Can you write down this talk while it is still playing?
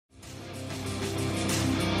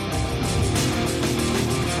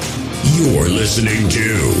You're listening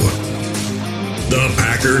to the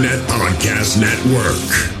Packernet Podcast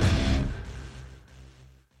Network.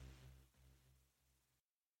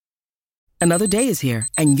 Another day is here,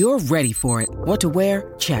 and you're ready for it. What to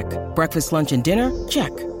wear? Check. Breakfast, lunch, and dinner?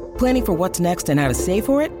 Check. Planning for what's next and how to save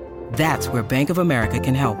for it? That's where Bank of America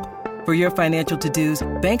can help. For your financial to-dos,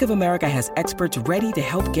 Bank of America has experts ready to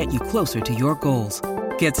help get you closer to your goals.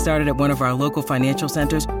 Get started at one of our local financial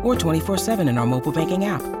centers or 24/7 in our mobile banking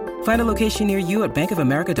app. Find a location near you at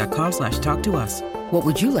bankofamerica.com/talktous. What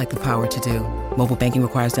would you like the power to do? Mobile banking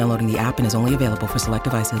requires downloading the app and is only available for select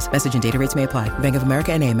devices. Message and data rates may apply. Bank of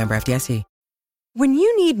America N.A., member FDIC. When you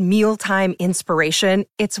need mealtime inspiration,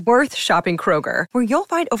 it's worth shopping Kroger, where you'll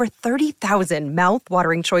find over 30,000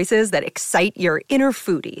 mouth-watering choices that excite your inner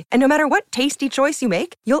foodie. And no matter what tasty choice you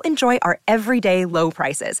make, you'll enjoy our everyday low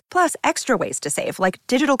prices, plus extra ways to save, like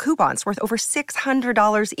digital coupons worth over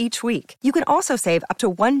 $600 each week. You can also save up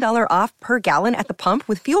to $1 off per gallon at the pump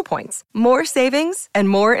with fuel points. More savings and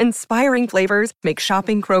more inspiring flavors make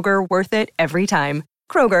shopping Kroger worth it every time.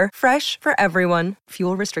 Kroger, fresh for everyone.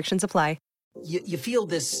 Fuel restrictions apply. You feel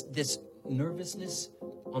this nervousness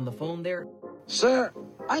on the phone there? Sir,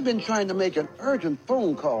 I've been trying to make an urgent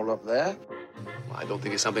phone call up there. Well, I don't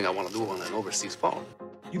think it's something I want to do on an overseas phone.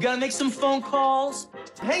 You gotta make some phone calls.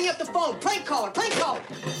 Hang up the phone. Prank caller.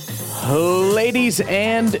 Ladies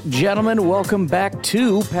and gentlemen, welcome back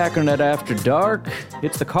to Packernet After Dark.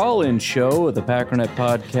 It's the call-in show of the Packernet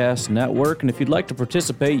Podcast Network, and if you'd like to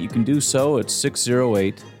participate, you can do so at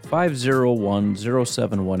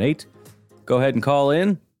 608-501-0718. Go ahead and call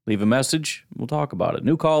in, leave a message, we'll talk about it.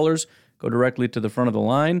 New callers, go directly to the front of the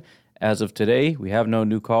line. As of today, we have no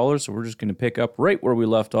new callers, so we're just going to pick up right where we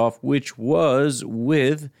left off, which was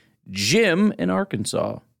with Jim in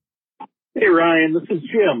Arkansas. Hey, Ryan, this is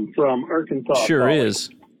Jim from Arkansas. Sure is.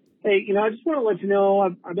 Hey, I just want to let you know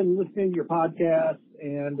I've been listening to your podcast,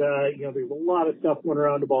 and, there's a lot of stuff going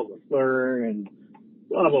around about LaFleur and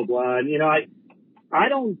blah, blah, blah. And, I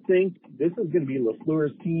don't think this is going to be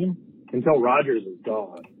LaFleur's team until Rodgers is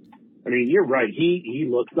gone. I mean, you're right. He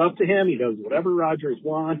looks up to him. He does whatever Rodgers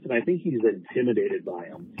wants, and I think he's intimidated by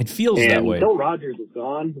him. It feels that way. Until Rodgers is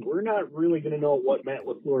gone, we're not really going to know what Matt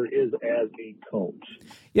LaFleur is as a coach.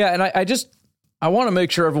 Yeah, and I want to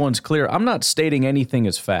make sure everyone's clear. I'm not stating anything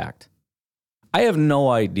as fact. I have no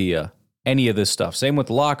idea any of this stuff. Same with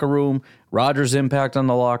the locker room, Rodgers' impact on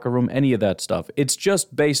the locker room, any of that stuff. It's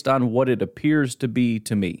just based on what it appears to be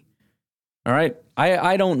to me. All right?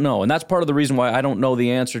 I don't know, and that's part of the reason why I don't know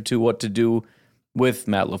the answer to what to do with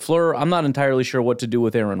Matt LaFleur. I'm not entirely sure what to do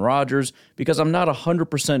with Aaron Rodgers because I'm not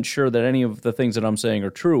 100% sure that any of the things that I'm saying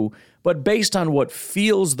are true, but based on what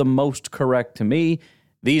feels the most correct to me,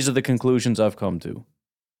 these are the conclusions I've come to,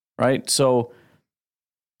 right? So,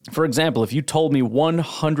 for example, if you told me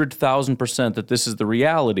 100,000% that this is the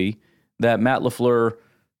reality, that Matt LaFleur,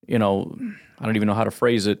 I don't even know how to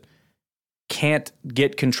phrase it, can't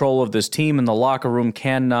get control of this team and the locker room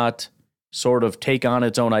cannot sort of take on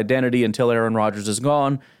its own identity until Aaron Rodgers is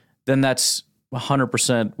gone, then that's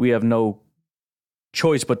 100%. We have no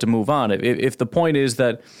choice but to move on. If the point is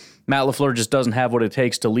that Matt LaFleur just doesn't have what it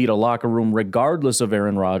takes to lead a locker room regardless of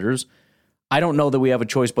Aaron Rodgers, I don't know that we have a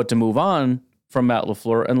choice but to move on from Matt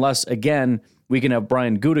LaFleur unless, again, we can have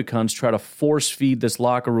Brian Gutekunst try to force-feed this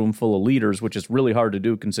locker room full of leaders, which is really hard to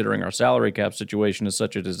do considering our salary cap situation is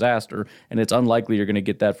such a disaster, and it's unlikely you're going to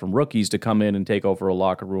get that from rookies to come in and take over a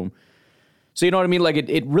locker room. So you know what I mean? Like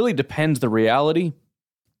it really depends the reality,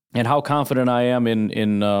 and how confident I am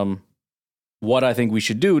in what I think we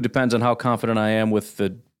should do depends on how confident I am with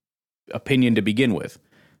the opinion to begin with.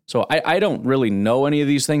 So I don't really know any of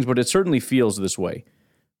these things, but it certainly feels this way.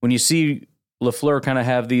 When you see LaFleur kind of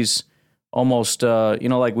have these almost,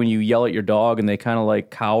 like when you yell at your dog and they kind of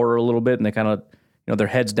like cower a little bit and they kind of, their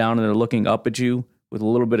head's down and they're looking up at you with a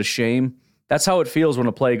little bit of shame. That's how it feels when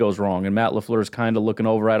a play goes wrong. And Matt LaFleur's kind of looking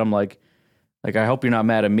over at him like, I hope you're not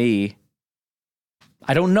mad at me.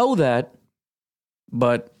 I don't know that,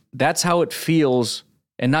 but that's how it feels.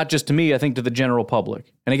 And not just to me, I think to the general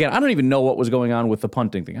public. And again, I don't even know what was going on with the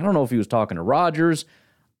punting thing. I don't know if he was talking to Rodgers.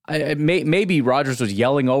 Maybe Rodgers was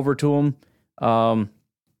yelling over to him.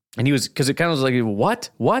 And he was, because it kind of was like, what?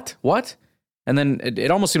 And then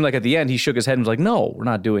it almost seemed like at the end he shook his head and was like, no, we're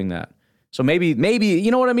not doing that. So maybe,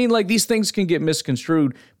 you know what I mean? Like these things can get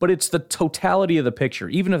misconstrued, but it's the totality of the picture.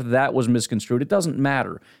 Even if that was misconstrued, it doesn't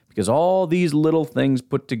matter because all these little things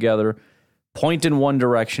put together point in one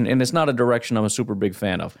direction, and it's not a direction I'm a super big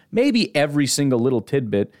fan of. Maybe every single little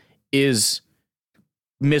tidbit is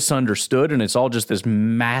misunderstood, and it's all just this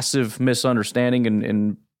massive misunderstanding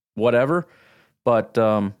and whatever. But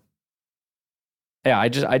yeah,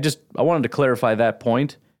 I wanted to clarify that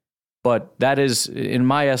point, but that is, in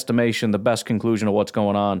my estimation, the best conclusion of what's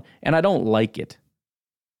going on, and I don't like it.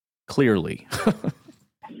 Clearly.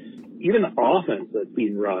 Even the offense that's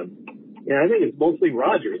being run, I think it's mostly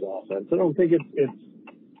Rodgers' offense. I don't think it's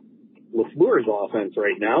LaFleur's offense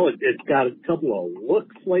right now. It's got a couple of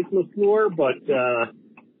looks like LaFleur, but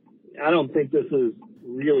I don't think this is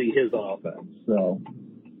really his offense. So,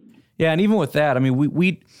 yeah, and even with that, I mean,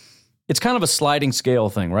 we it's kind of a sliding scale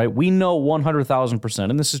thing, right? We know 100,000%,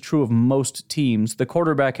 and this is true of most teams, the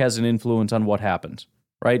quarterback has an influence on what happens,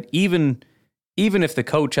 right? Even if the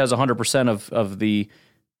coach has 100% of the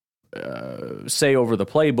say over the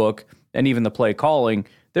playbook and even the play calling,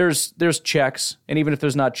 there's checks, and even if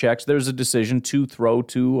there's not checks, there's a decision to throw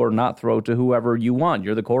to or not throw to whoever you want.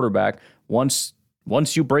 You're the quarterback. Once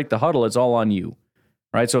you break the huddle, it's all on you,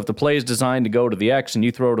 right? So if the play is designed to go to the X and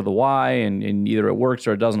you throw to the Y and either it works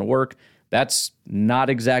or it doesn't work, that's not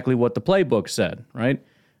exactly what the playbook said, right?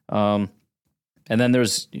 And then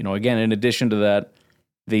there's, again, in addition to that,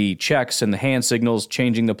 the checks and the hand signals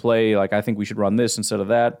changing the play, like I think we should run this instead of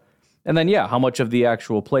that. And then, how much of the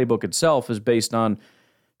actual playbook itself is based on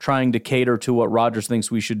trying to cater to what Rodgers thinks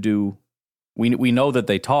we should do. We know that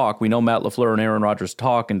they talk. We know Matt LaFleur and Aaron Rodgers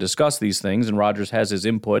talk and discuss these things, and Rodgers has his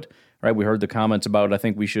input, right? We heard the comments about, I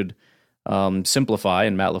think we should simplify,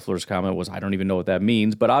 and Matt LaFleur's comment was, I don't even know what that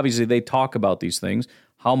means, but obviously they talk about these things.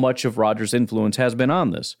 How much of Rodgers' influence has been on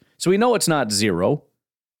this? So we know it's not zero,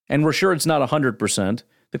 and we're sure it's not 100%.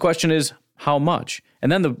 The question is, how much?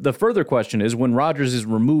 And then the further question is, when Rodgers is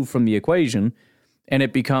removed from the equation and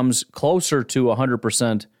it becomes closer to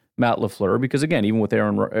 100% Matt LaFleur, because again, even with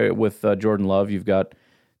Jordan Love, you've got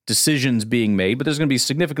decisions being made, but there's going to be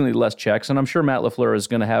significantly less checks, and I'm sure Matt LaFleur is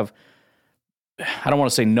going to have, I don't want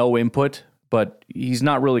to say no input, but he's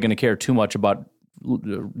not really going to care too much about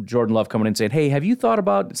Jordan Love coming in and saying, hey, have you thought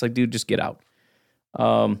about, it's like, dude, just get out.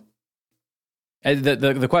 And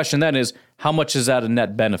the question then is, how much is that a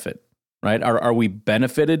net benefit? Right? Are we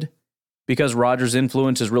benefited because Rodgers'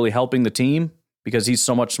 influence is really helping the team because he's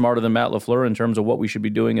so much smarter than Matt LaFleur in terms of what we should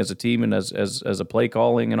be doing as a team and as a play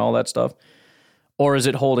calling and all that stuff? Or is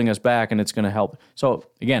it holding us back and it's going to help? So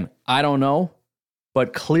again, I don't know,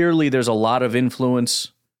 but clearly there's a lot of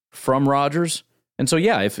influence from Rodgers. And so,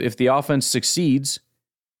 if the offense succeeds,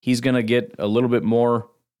 he's going to get a little bit more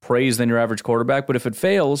praise than your average quarterback. But if it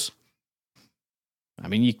fails, I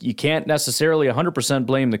mean, you can't necessarily 100%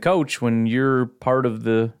 blame the coach when you're part of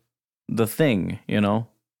the thing,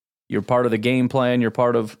 You're part of the game plan. You're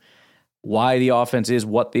part of why the offense is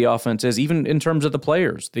what the offense is, even in terms of the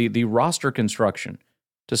players. The roster construction,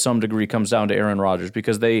 to some degree, comes down to Aaron Rodgers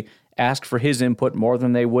because they ask for his input more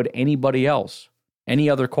than they would anybody else, any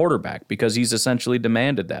other quarterback, because he's essentially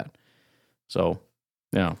demanded that. So,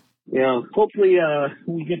 yeah. Yeah, hopefully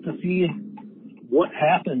we get to see what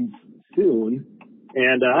happens soon.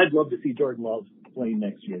 And I'd love to see Jordan Love play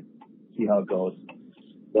next year, see how it goes.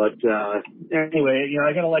 But anyway,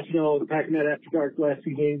 I got to let you know, the Packernet After Dark last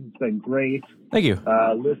few days, it's been great. Thank you.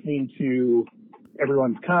 Listening to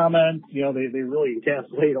everyone's comments, they really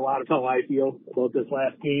encapsulate a lot of how I feel about this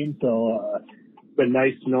last game. So it's been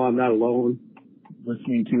nice to know I'm not alone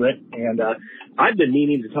listening to it. And I've been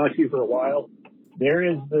meaning to talk to you for a while. There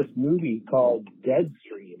is this movie called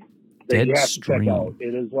Deadstream that you have to check out.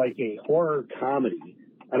 It is like a horror comedy.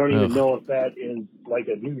 I don't even know if that is like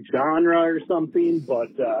a new genre or something, but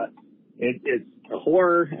it's a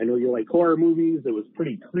horror. I know you like horror movies. It was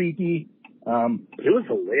pretty creepy. But it was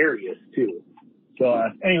hilarious, too. So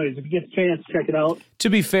anyways, if you get a chance, check it out. To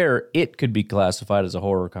be fair, it could be classified as a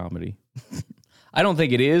horror comedy. I don't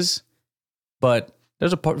think it is, but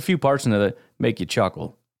there's a few parts in it that make you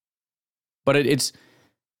chuckle. But it's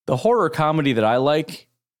the horror comedy that I like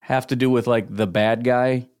have to do with like the bad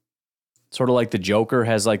guy, sort of like the Joker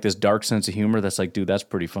has like this dark sense of humor that's like, dude, that's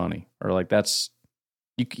pretty funny. Or like that's,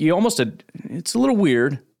 you almost, it's a little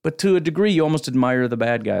weird, but to a degree you almost admire the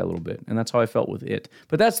bad guy a little bit. And that's how I felt with it.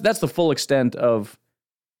 But that's the full extent of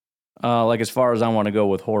like as far as I want to go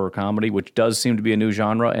with horror comedy, which does seem to be a new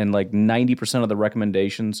genre. And like 90% of the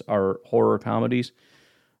recommendations are horror comedies.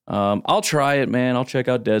 I'll try it, man. I'll check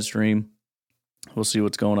out Deadstream. We'll see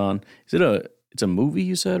what's going on. It's a movie,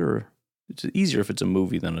 you said, or it's easier if it's a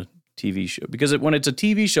movie than a TV show? Because when it's a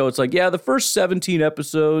TV show, it's like, the first 17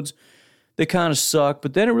 episodes, they kind of suck,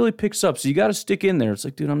 but then it really picks up. So you got to stick in there. It's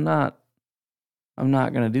like, dude, I'm not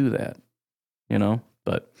going to do that,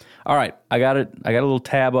 But all right, I got a little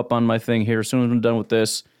tab up on my thing here. As soon as I'm done with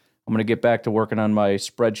this, I'm going to get back to working on my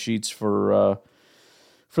spreadsheets for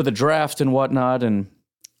the draft and whatnot, and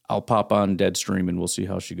I'll pop on Deadstream and we'll see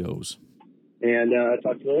how she goes. And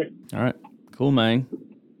talk to you later. All right. Cool, man.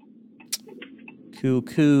 Cool.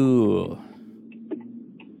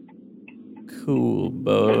 Cool,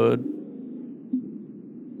 bud.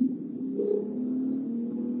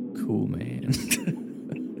 Cool, man.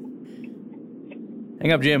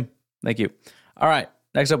 Hang up, Jim. Thank you. All right.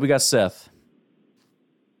 Next up, we got Seth.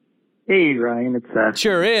 Hey, Ryan. It's Seth.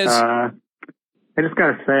 Sure is. I just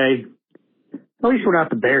got to say, at least we're not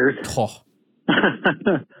the Bears. Oh.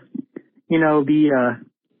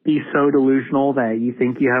 Be so delusional that you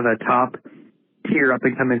think you have a top-tier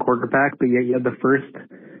up-and-coming quarterback, but yet you have the first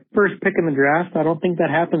pick in the draft. I don't think that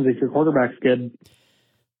happens if your quarterback's good.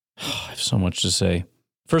 I have so much to say.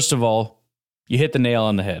 First of all, you hit the nail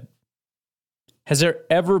on the head. Has there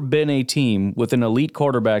ever been a team with an elite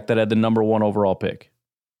quarterback that had the number 1 overall pick?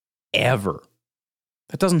 Ever.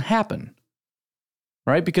 That doesn't happen.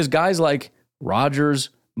 Right? Because guys like Rodgers,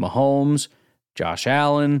 Mahomes, Josh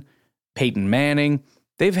Allen, Peyton Manning,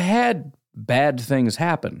 they've had bad things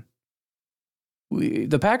happen.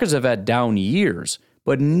 The Packers have had down years,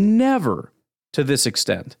 but never to this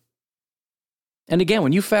extent. And again,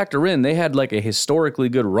 when you factor in, they had like a historically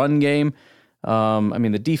good run game.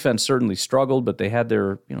 The defense certainly struggled, but they had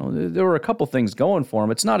there were a couple things going for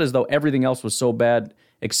them. It's not as though everything else was so bad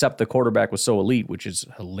except the quarterback was so elite, which is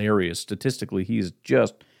hilarious. Statistically, he's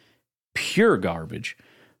just pure garbage.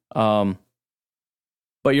 But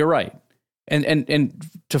you're right. And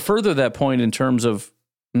to further that point in terms of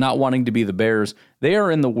not wanting to be the Bears, they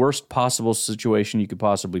are in the worst possible situation you could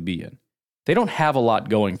possibly be in. They don't have a lot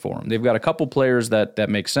going for them. They've got a couple players that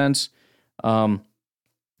make sense.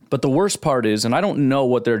 But the worst part is, and I don't know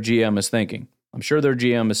what their GM is thinking. I'm sure their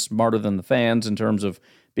GM is smarter than the fans in terms of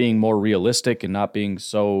being more realistic and not being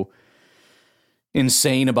so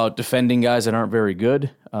insane about defending guys that aren't very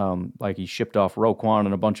good. Like he shipped off Roquan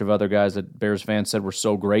and a bunch of other guys that Bears fans said were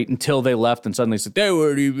so great until they left and suddenly said, they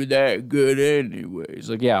weren't even that good anyways.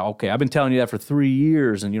 Like, yeah, okay, I've been telling you that for 3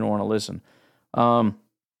 years and you don't want to listen.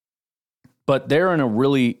 But they're in a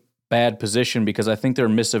really bad position because I think they're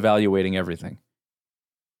misevaluating everything.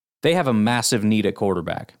 They have a massive need at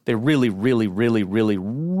quarterback. They really, really, really, really,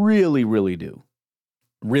 really, really do.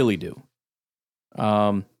 Really do.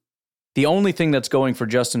 The only thing that's going for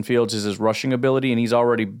Justin Fields is his rushing ability, and he's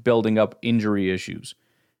already building up injury issues.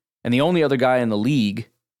 And the only other guy in the league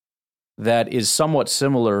that is somewhat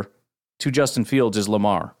similar to Justin Fields is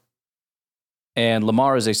Lamar. And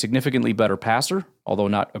Lamar is a significantly better passer, although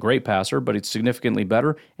not a great passer, but it's significantly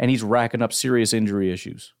better, and he's racking up serious injury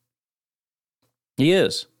issues. He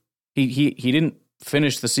is. He didn't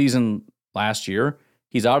finish the season last year.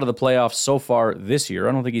 He's out of the playoffs so far this year.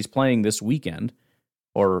 I don't think he's playing this weekend.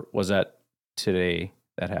 Or was that today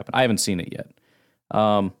that happened? I haven't seen it yet.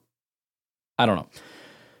 I don't know.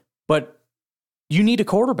 But you need a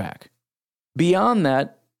quarterback. Beyond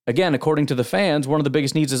that, again, according to the fans, one of the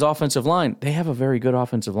biggest needs is offensive line. They have a very good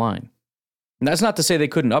offensive line. And that's not to say they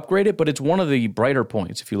couldn't upgrade it, but it's one of the brighter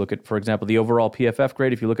points. If you look at, for example, the overall PFF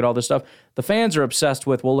grade, if you look at all this stuff, the fans are obsessed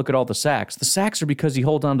with, well, look at all the sacks. The sacks are because he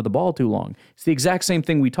holds on to the ball too long. It's the exact same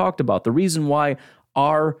thing we talked about. The reason why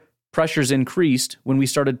our pressures increased when we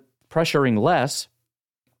started pressuring less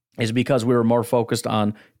is because we were more focused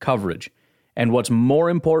on coverage. And what's more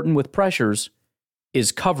important with pressures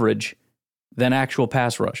is coverage than actual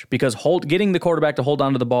pass rush, because getting the quarterback to hold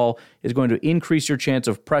on to the ball is going to increase your chance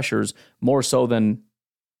of pressures more so than,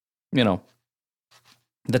 the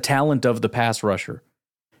talent of the pass rusher.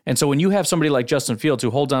 And so when you have somebody like Justin Fields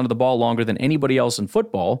who holds on to the ball longer than anybody else in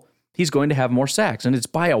football, he's going to have more sacks. And it's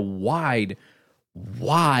by a wide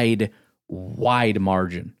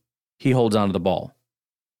margin he holds on to the ball.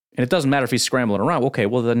 And it doesn't matter if he's scrambling around. Okay,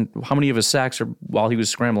 well then how many of his sacks are while he was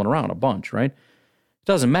scrambling around? A bunch, right? It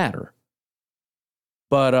doesn't matter.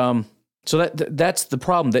 But so that's the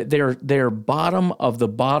problem. They're bottom of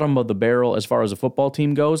the barrel as far as a football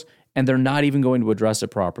team goes, and they're not even going to address it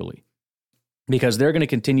properly. Because they're going to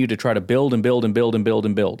continue to try to build and build and build and build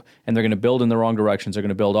and build. And they're going to build in the wrong directions. They're going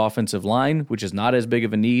to build offensive line, which is not as big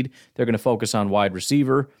of a need. They're going to focus on wide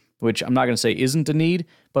receiver, which I'm not going to say isn't a need.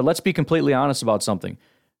 But let's be completely honest about something.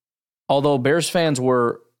 Although Bears fans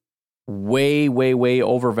were way, way, way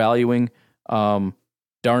overvaluing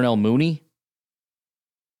Darnell Mooney,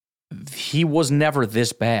 he was never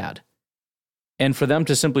this bad. And for them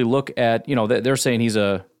to simply look at, they're saying he's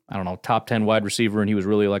a, top 10 wide receiver and he was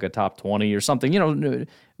really like a top 20 or something,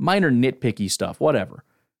 minor nitpicky stuff, whatever.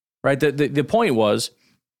 Right? The point was,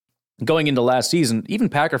 going into last season, even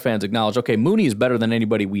Packer fans acknowledged, okay, Mooney is better than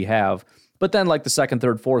anybody we have, but then like the second,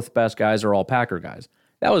 third, fourth best guys are all Packer guys.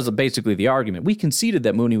 That was basically the argument. We conceded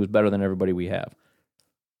that Mooney was better than everybody we have.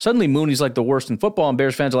 Suddenly, Mooney's like the worst in football, and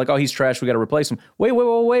Bears fans are like, oh, he's trash, we got to replace him. Wait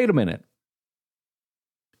a minute.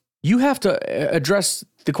 you have to address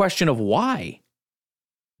the question of why.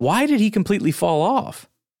 Why did he completely fall off?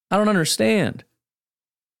 I don't understand.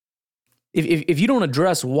 If you don't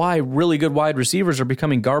address why really good wide receivers are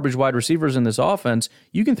becoming garbage wide receivers in this offense,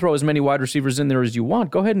 you can throw as many wide receivers in there as you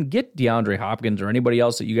want. Go ahead and get DeAndre Hopkins or anybody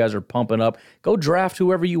else that you guys are pumping up. Go draft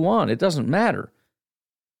whoever you want. It doesn't matter.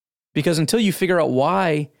 Because until you figure out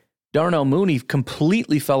why Darnell Mooney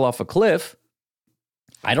completely fell off a cliff,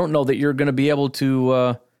 I don't know that you're going to be able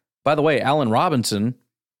to... by the way, Allen Robinson,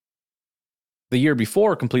 the year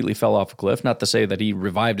before, completely fell off a cliff. Not to say that he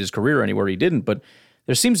revived his career anywhere he didn't, but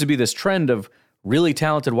there seems to be this trend of really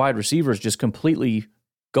talented wide receivers just completely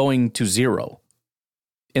going to zero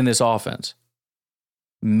in this offense.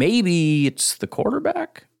 Maybe it's the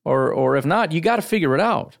quarterback, or if not, you got to figure it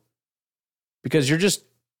out, because you're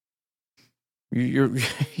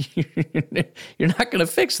not going to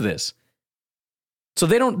fix this. So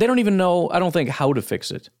they don't even know, I don't think, how to fix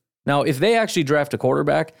it. Now, if they actually draft a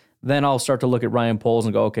quarterback, then I'll start to look at Ryan Poles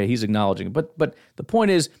and go, okay, he's acknowledging it. But the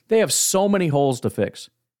point is, they have so many holes to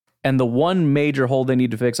fix. And the one major hole they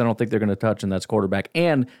need to fix, I don't think they're going to touch, and that's quarterback.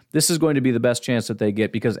 And this is going to be the best chance that they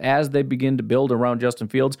get, because as they begin to build around Justin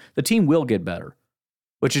Fields, the team will get better,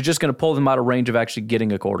 which is just going to pull them out of range of actually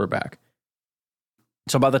getting a quarterback.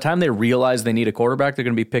 So by the time they realize they need a quarterback, they're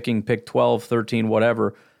going to be picking pick 12, 13,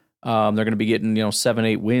 whatever. They're going to be getting 7,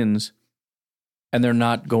 8 wins, and they're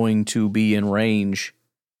not going to be in range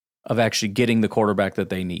of actually getting the quarterback that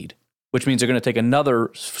they need, which means they're going to take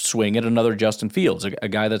another swing at another Justin Fields, a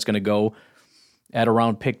guy that's going to go at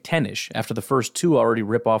around pick 10-ish. After the first two already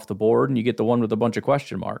rip off the board, and you get the one with a bunch of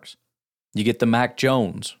question marks. You get the Mac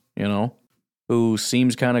Jones, who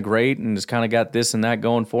seems kind of great and has kind of got this and that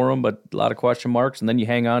going for him, but a lot of question marks, and then you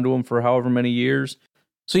hang on to him for however many years.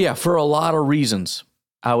 So yeah, for a lot of reasons,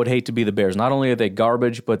 I would hate to be the Bears. Not only are they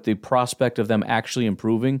garbage, but the prospect of them actually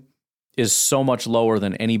improving is so much lower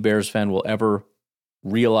than any Bears fan will ever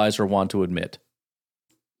realize or want to admit.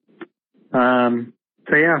 So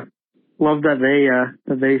yeah, love that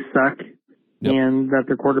they suck, yep, and that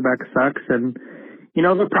their quarterback sucks, and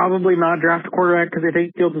they'll probably not draft a quarterback because they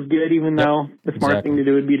think Fields is good, even though the smart thing to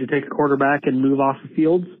do would be to take a quarterback and move off of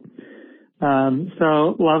Fields.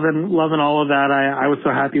 So loving all of that. I was so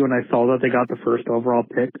happy when I saw that they got the first overall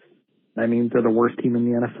pick. That means they're the worst team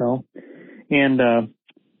in the NFL. And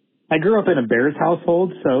I grew up in a Bears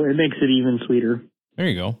household, so it makes it even sweeter. There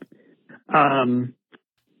you go.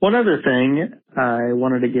 One other thing I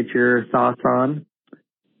wanted to get your thoughts on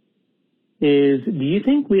is, do you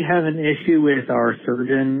think we have an issue with our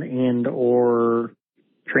surgeon and or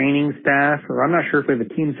training staff? Or I'm not sure if we have a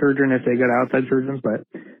team surgeon, if they got outside surgeons, but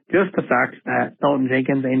just the fact that Elgton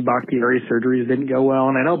Jenkins and Bakhtiari's surgeries didn't go well.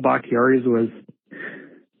 And I know Bakhtiari's was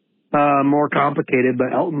more complicated,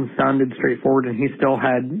 but Elton sounded straightforward, and he still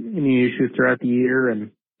had any issues throughout the year.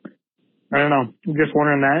 And I don't know. I'm just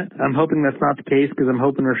wondering that. I'm hoping that's not the case, because I'm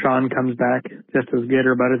hoping Rashawn comes back just as good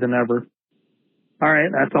or better than ever. All right,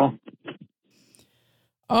 that's all.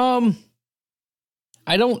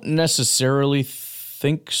 I don't necessarily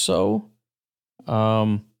think so.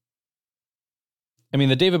 I mean,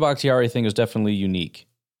 the David Bakhtiari thing is definitely unique,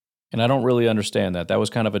 and I don't really understand that. That was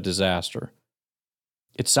kind of a disaster.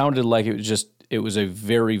 It sounded like it was a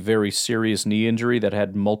very, very serious knee injury that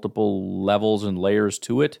had multiple levels and layers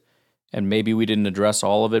to it, and maybe we didn't address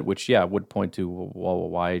all of it, which, yeah, would point to, well,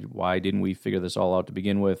 why didn't we figure this all out to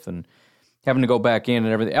begin with, and having to go back in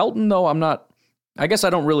and everything. Elton, though, I guess I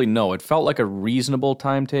don't really know. It felt like a reasonable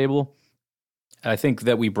timetable. I think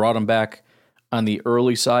that we brought him back on the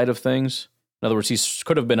early side of things. In other words, he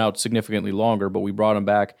could have been out significantly longer, but we brought him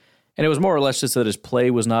back, and it was more or less just that his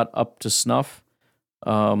play was not up to snuff.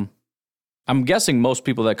 I'm guessing most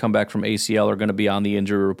people that come back from ACL are going to be on the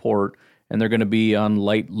injury report, and they're going to be on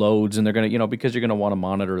light loads, and they're going to, because you're going to want to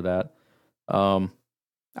monitor that.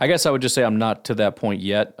 I guess I would just say I'm not to that point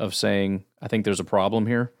yet of saying I think there's a problem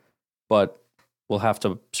here, but we'll have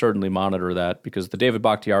to certainly monitor that, because the David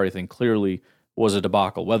Bakhtiari thing clearly was a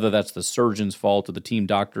debacle. Whether that's the surgeon's fault or the team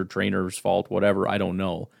doctor, trainer's fault, whatever, I don't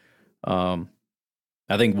know.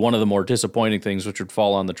 I think one of the more disappointing things, which would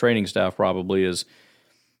fall on the training staff probably, is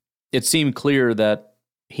it seemed clear that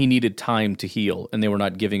he needed time to heal, and they were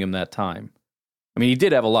not giving him that time. I mean, he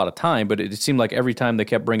did have a lot of time, but it seemed like every time they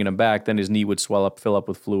kept bringing him back, then his knee would swell up, fill up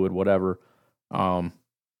with fluid, whatever. And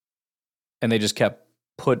they just kept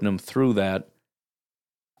putting him through that.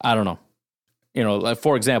 I don't know. Like,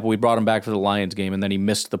 for example, we brought him back for the Lions game, and then he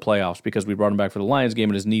missed the playoffs because we brought him back for the Lions game,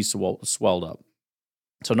 and his knee swelled up.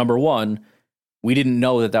 So number one, we didn't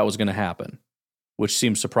know that was going to happen, which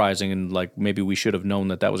seems surprising, and like maybe we should have known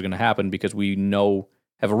that was going to happen, because we know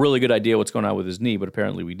have a really good idea what's going on with his knee, but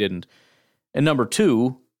apparently we didn't. And number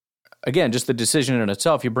two, again, just the decision in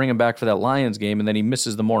itself, you bring him back for that Lions game and then he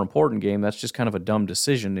misses the more important game. That's just kind of a dumb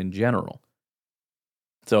decision in general.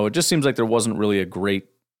 So it just seems like there wasn't really a great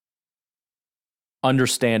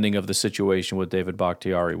understanding of the situation with David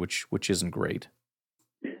Bakhtiari, which isn't great.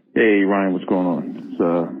 Hey, Ryan, what's going on? It's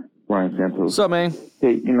Ryan Santos. What's up, man?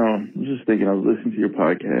 Hey, I'm just thinking, I was listening to your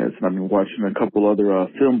podcast, and I've been watching a couple other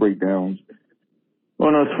film breakdowns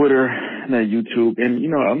on Twitter and YouTube, and,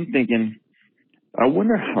 I'm thinking, I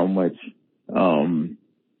wonder how much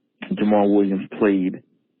Jamal Williams played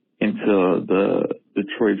into the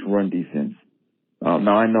Detroit's run defense.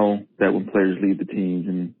 Now, I know that when players leave the teams,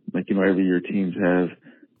 and, every year teams have,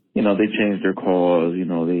 they change their calls,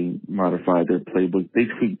 they modify their playbook, they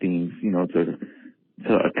tweak things,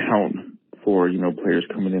 to account for, players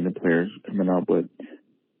coming in and players coming out. But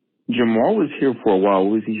Jamal was here for a while.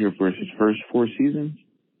 Was he here for his first 4 seasons?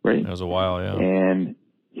 Right? It was a while, yeah. And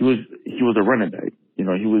he was a running back. He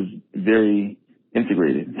was very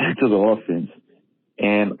integrated to the offense.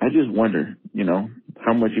 And I just wonder,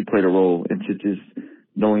 how much he played a role into just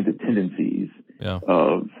knowing the tendencies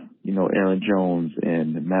of, Aaron Jones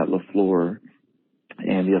and Matt LaFleur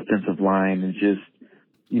and the offensive line and just,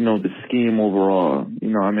 the scheme overall.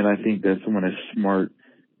 I think that someone as smart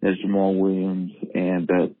as Jamal Williams and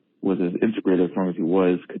that was as integrated as long as he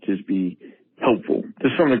was could just be helpful to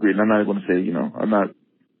some degree. And I'm not going to say,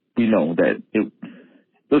 we know that it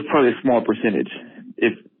was probably a small percentage,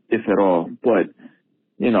 if at all. But,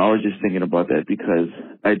 I was just thinking about that because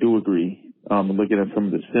I do agree. Looking at some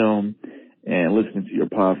of this film and listening to your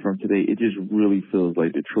pod from today, it just really feels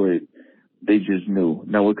like Detroit, they just knew.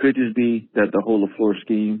 Now, it could just be that the whole LaFleur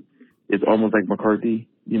scheme is almost like McCarthy,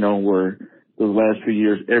 where those last few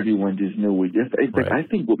years, everyone just knew. I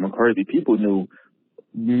think with McCarthy, people knew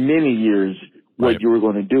many years what you were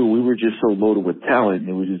going to do. We were just so loaded with talent, and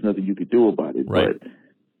there was just nothing you could do about it. Right.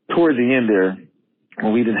 But towards the end there,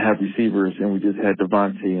 when we didn't have receivers and we just had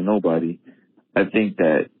Devontae and nobody, I think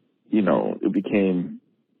that, it became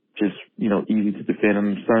just, easy to defend.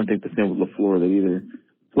 I'm starting to think the same with LaFleur, that either,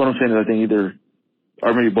 what I'm saying is I think either,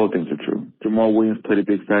 or maybe both things are true. Jamal Williams played a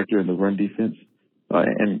big factor in the run defense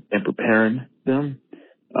and preparing them,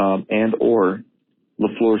 and or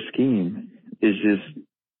LaFleur's scheme is just,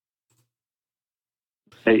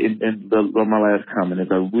 my last comment is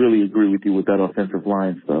I really agree with you with that offensive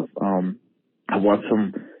line stuff. I watched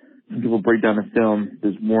some people break down the film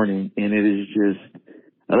this morning, and it is just,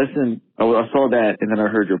 I saw that, and then I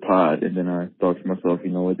heard your pod, and then I thought to myself,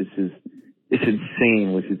 it's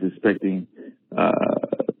insane what he's expecting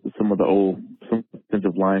some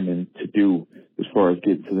offensive linemen to do as far as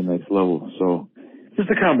getting to the next level. So just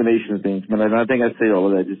a combination of things, man. And I think I say all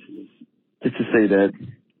of that just to say that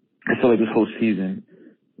I feel like this whole season,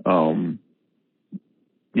 the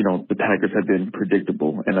Packers have been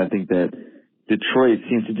predictable, and I think that Detroit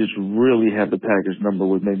seems to just really have the Packers number,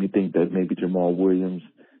 which made me think that maybe Jamal Williams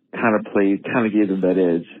kind of gave them that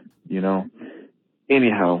edge,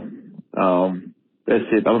 Anyhow, that's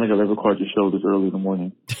it. I don't think I've ever called your show this early in the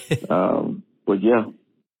morning. But yeah.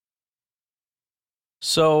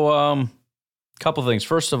 So, couple things.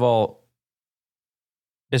 First of all,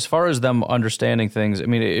 as far as them understanding things,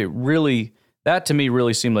 that to me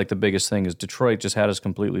really seemed like the biggest thing is Detroit just had us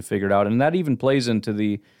completely figured out. And that even plays into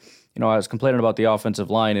the, I was complaining about the offensive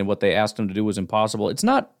line and what they asked them to do was impossible. It's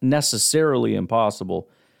not necessarily impossible.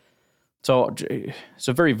 So it's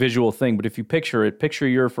a very visual thing, but if you picture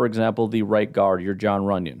you're, for example, the right guard, you're John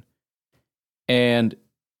Runyon, and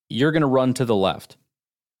you're going to run to the left.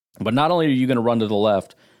 But not only are you going to run to the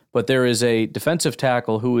left, but there is a defensive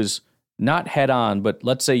tackle who is not head on, but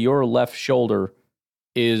let's say your left shoulder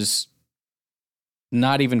is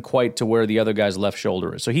not even quite to where the other guy's left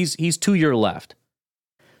shoulder is. So he's to your left.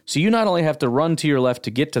 So you not only have to run to your left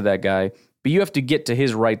to get to that guy, but you have to get to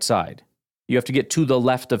his right side. You have to get to the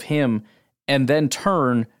left of him and then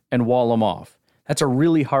turn and wall him off. That's a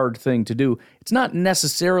really hard thing to do. It's not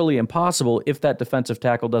necessarily impossible if that defensive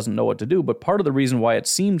tackle doesn't know what to do, but part of the reason why it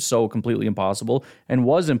seemed so completely impossible and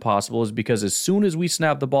was impossible is because as soon as we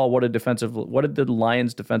snapped the ball, what did the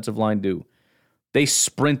Lions defensive line do? They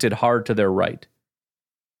sprinted hard to their right.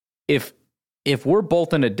 If we're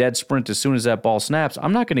both in a dead sprint as soon as that ball snaps,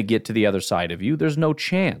 I'm not going to get to the other side of you. There's no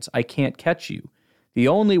chance. I can't catch you. The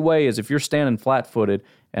only way is if you're standing flat-footed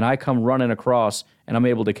and I come running across and I'm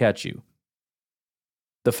able to catch you.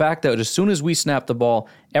 The fact that as soon as we snapped the ball,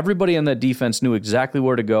 everybody on that defense knew exactly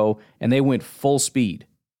where to go, and they went full speed.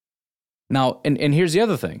 Now, and here's the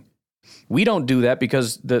other thing. We don't do that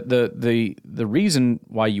because the reason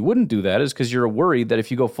why you wouldn't do that is because you're worried that if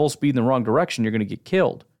you go full speed in the wrong direction, you're going to get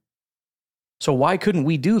killed. So why couldn't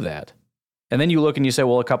we do that? And then you look and you say,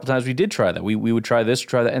 well, a couple times we did try that. We would try this,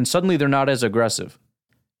 try that, and suddenly they're not as aggressive.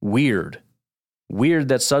 Weird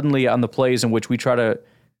that suddenly on the plays in which we try to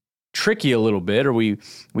trick you a little bit, or we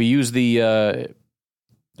use the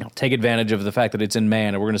take advantage of the fact that it's in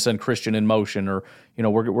man, and we're going to send Christian in motion, or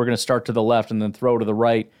we're going to start to the left and then throw to the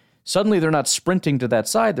right. Suddenly they're not sprinting to that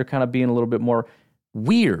side. They're kind of being a little bit more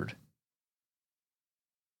weird.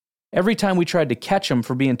 Every time we tried to catch them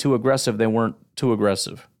for being too aggressive, they weren't too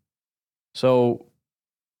aggressive. So,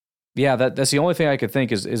 yeah, that's the only thing I could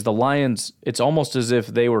think is the Lions. It's almost as if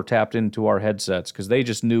they were tapped into our headsets because they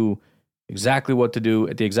just knew exactly what to do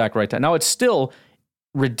at the exact right time. Now, it's still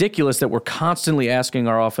ridiculous that we're constantly asking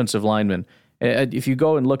our offensive linemen. If you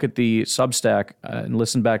go and look at the Substack and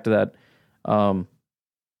listen back to that,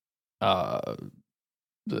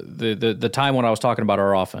 the time when I was talking about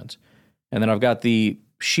our offense, and then I've got the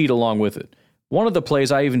sheet along with it. One of the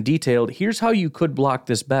plays I even detailed, here's how you could block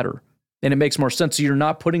this better. And it makes more sense. So you're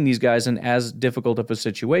not putting these guys in as difficult of a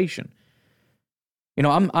situation.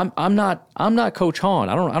 I'm not Coach Hahn.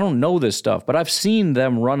 I don't know this stuff, but I've seen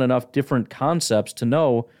them run enough different concepts to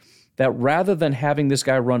know that rather than having this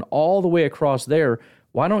guy run all the way across there,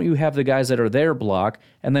 why don't you have the guys that are there block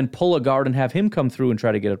and then pull a guard and have him come through and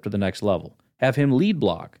try to get up to the next level? Have him lead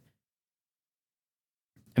block.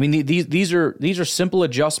 I mean, these are simple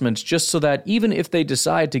adjustments just so that even if they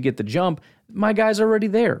decide to get the jump, my guy's already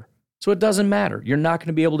there. So it doesn't matter. You're not going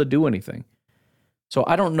to be able to do anything. So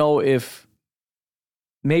I don't know if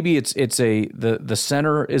maybe the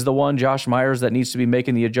center is the one, Josh Myers, that needs to be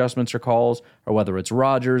making the adjustments or calls, or whether it's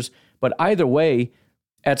Rodgers. But either way,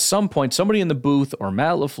 at some point, somebody in the booth or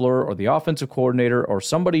Matt LaFleur or the offensive coordinator or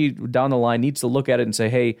somebody down the line needs to look at it and say,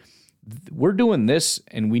 hey, we're doing this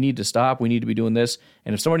and we need to stop. We need to be doing this.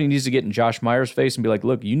 And if somebody needs to get in Josh Myers' face and be like,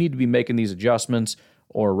 look, you need to be making these adjustments,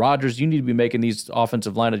 or Rodgers, you need to be making these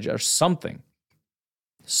offensive line adjustments, something.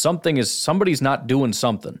 Somebody's not doing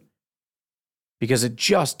something because it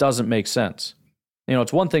just doesn't make sense.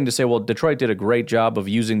 It's one thing to say, well, Detroit did a great job of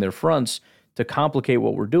using their fronts to complicate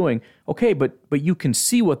what we're doing. Okay, but you can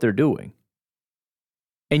see what they're doing.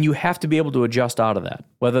 And you have to be able to adjust out of that,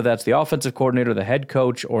 whether that's the offensive coordinator, the head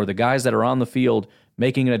coach, or the guys that are on the field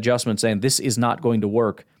making an adjustment saying this is not going to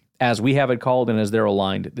work as we have it called and as they're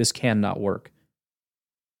aligned. This cannot work.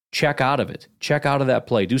 Check out of it. Check out of that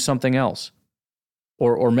play. Do something else.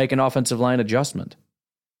 Or make an offensive line adjustment.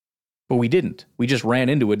 But we didn't. We just ran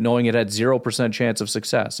into it knowing it had 0% chance of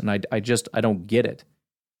success. And I don't get it.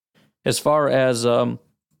 As far as the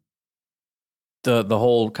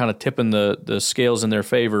whole kind of tipping the scales in their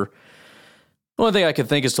favor, the only thing I could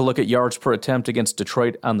think is to look at yards per attempt against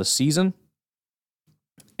Detroit on the season.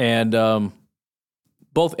 And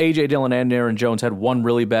both A.J. Dillon and Aaron Jones had one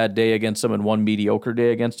really bad day against them and one mediocre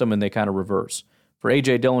day against them, and they kind of reverse. For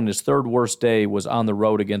A.J. Dillon, his third worst day was on the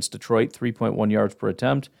road against Detroit, 3.1 yards per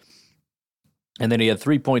attempt. And then he had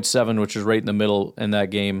 3.7, which is right in the middle in that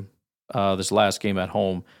game, this last game at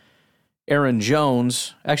home. Aaron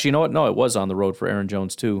Jones, actually, you know what? No, it was on the road for Aaron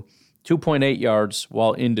Jones, too. 2.8 yards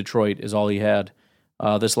while in Detroit is all he had.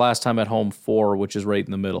 This last time at home, 4, which is right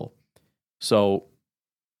in the middle. So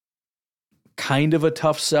kind of a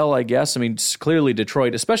tough sell, I guess. I mean, clearly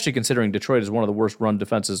Detroit, especially considering Detroit is one of the worst run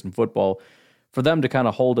defenses in football, for them to kind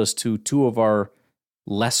of hold us to two of our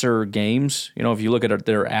lesser games. If you look at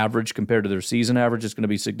their average compared to their season average, it's going to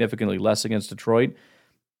be significantly less against Detroit.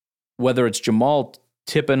 Whether it's Jamal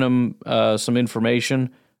tipping them some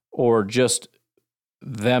information or just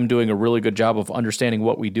them doing a really good job of understanding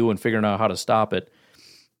what we do and figuring out how to stop it.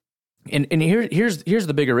 And here's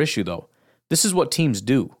the bigger issue, though. This is what teams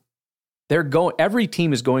do. Every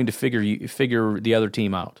team is going to figure the other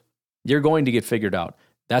team out. You're going to get figured out.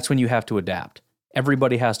 That's when you have to adapt.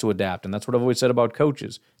 Everybody has to adapt, and that's what I've always said about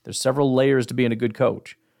coaches. There's several layers to being a good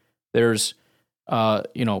coach. There's,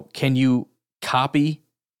 can you copy,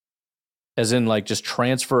 as in like just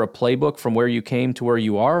transfer a playbook from where you came to where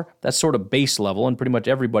you are? That's sort of base level, and pretty much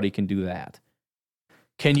everybody can do that.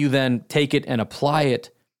 Can you then take it and apply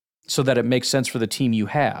it so that it makes sense for the team you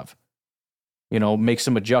have? Make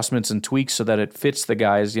some adjustments and tweaks so that it fits the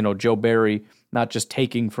guys. Joe Barry, not just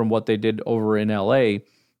taking from what they did over in L.A.,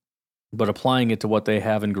 but applying it to what they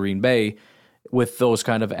have in Green Bay with those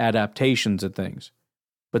kind of adaptations and things.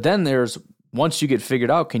 But then once you get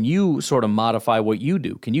figured out, can you sort of modify what you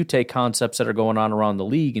do? Can you take concepts that are going on around the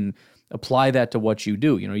league and apply that to what you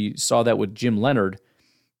do? You saw that with Jim Leonard,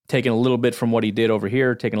 taking a little bit from what he did over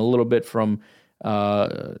here, taking a little bit from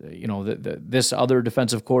This other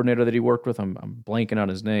defensive coordinator that he worked with, I'm blanking on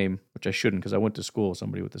his name, which I shouldn't because I went to school with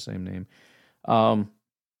somebody with the same name. And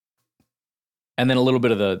then a little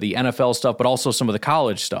bit of the NFL stuff, but also some of the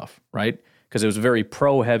college stuff, right? Because it was a very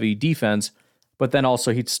pro-heavy defense, but then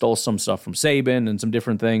also he stole some stuff from Saban and some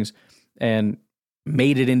different things and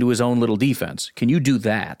made it into his own little defense. Can you do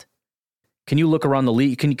that? Can you look around the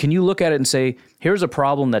league? Can you look at it and say, here's a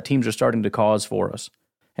problem that teams are starting to cause for us,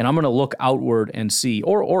 and I'm going to look outward and see,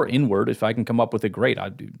 or inward, if I can come up with it, great.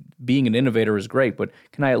 Being an innovator is great, but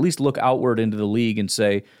can I at least look outward into the league and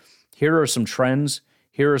say, here are some trends,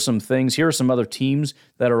 here are some things, here are some other teams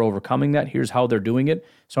that are overcoming that, here's how they're doing it,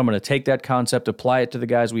 so I'm going to take that concept, apply it to the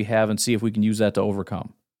guys we have, and see if we can use that to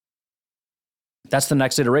overcome. That's the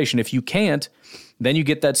next iteration. If you can't, then you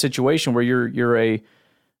get that situation where you're a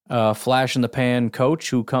flash-in-the-pan coach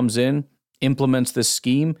who comes in, implements this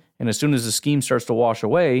scheme, and as soon as the scheme starts to wash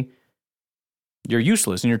away, you're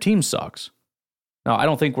useless and your team sucks. Now, I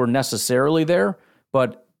don't think we're necessarily there,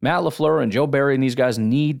 but Matt LaFleur and Joe Barry and these guys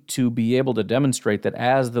need to be able to demonstrate that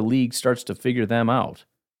as the league starts to figure them out,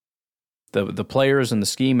 the players and the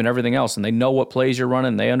scheme and everything else, and they know what plays you're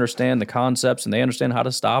running, they understand the concepts, and they understand how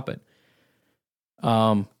to stop it.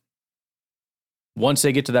 Once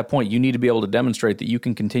they get to that point, you need to be able to demonstrate that you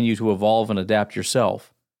can continue to evolve and adapt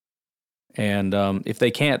yourself. And if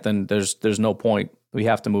they can't, then there's no point. We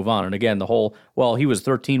have to move on. And again, he was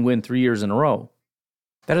 13-win 3 years in a row.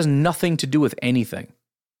 That has nothing to do with anything.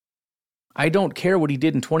 I don't care what he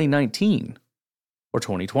did in 2019 or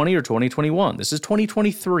 2020 or 2021. This is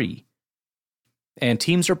 2023. And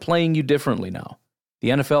teams are playing you differently now. The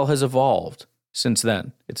NFL has evolved since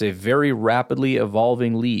then. It's a very rapidly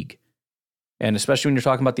evolving league. And especially when you're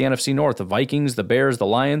talking about the NFC North, the Vikings, the Bears, the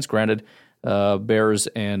Lions, granted, Bears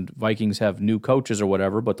and Vikings have new coaches or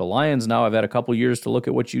whatever, but the Lions now have had a couple years to look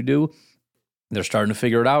at what you do. They're starting to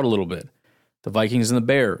figure it out a little bit. The Vikings and the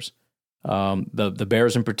Bears. The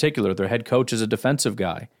Bears in particular, their head coach is a defensive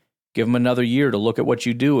guy. Give them another year to look at what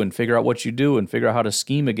you do and figure out what you do and figure out how to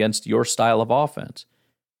scheme against your style of offense.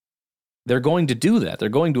 They're going to do that. They're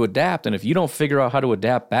going to adapt, and if you don't figure out how to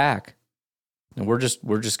adapt back, then we're just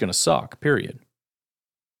going to suck, period.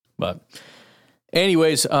 But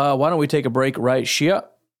anyways, why don't we take a break right here,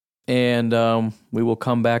 and we will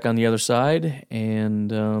come back on the other side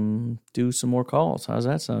and do some more calls. How's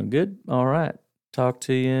that sound? Good? All right. Talk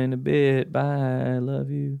to you in a bit. Bye.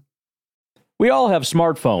 Love you. We all have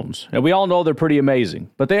smartphones, and we all know they're pretty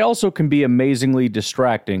amazing, but they also can be amazingly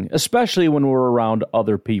distracting, especially when we're around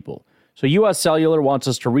other people. So US Cellular wants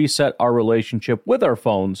us to reset our relationship with our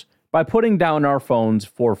phones by putting down our phones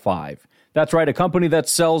for $5. That's right, a company that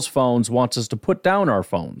sells phones wants us to put down our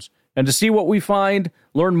phones. And to see what we find,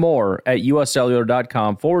 learn more at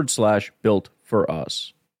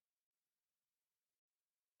uscellular.com/built-for-us.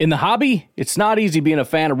 In the hobby, it's not easy being a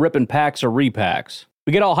fan of ripping packs or repacks.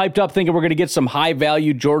 We get all hyped up thinking we're going to get some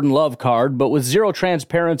high-value Jordan Love card, but with zero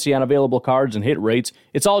transparency on available cards and hit rates,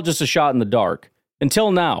 it's all just a shot in the dark.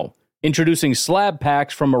 Until now. Introducing slab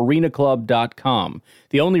packs from arenaclub.com,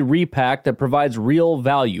 the only repack that provides real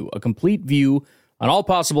value, a complete view on all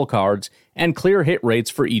possible cards, and clear hit rates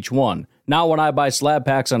for each one. Now when I buy slab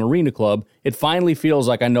packs on Arena Club, it finally feels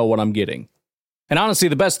like I know what I'm getting. And honestly,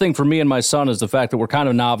 the best thing for me and my son is the fact that we're kind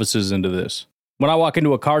of novices into this. When I walk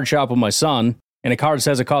into a card shop with my son, and a card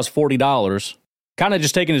says it costs $40, kind of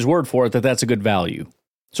just taking his word for it that that's a good value.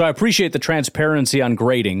 So I appreciate the transparency on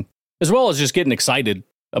grading, as well as just getting excited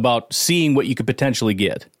about seeing what you could potentially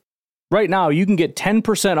get. Right now, you can get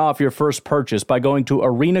 10% off your first purchase by going to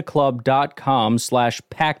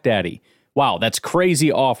arenaclub.com/packdaddy. Wow, that's crazy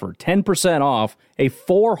offer. 10% off a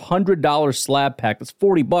 $400 slab pack. That's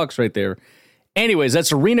 $40 right there. Anyways,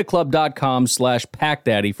 that's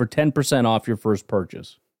arenaclub.com/packdaddy for 10% off your first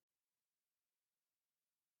purchase.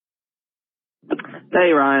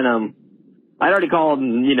 Hey, Ryan. I'd already called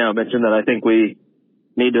and, mentioned that I think we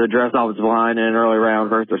need to address offensive line in an early round,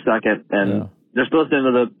 first or second. And just listening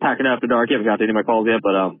to the Packing After Dark, you haven't got to any of my calls yet,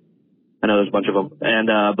 but I know there's a bunch of them. And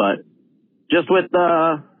but just with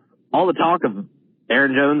all the talk of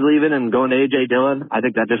Aaron Jones leaving and going to A.J. Dillon, I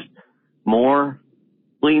think that just more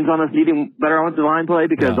leans on us needing better offensive line play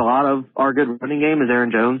because a lot of our good running game is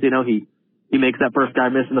Aaron Jones. He makes that first guy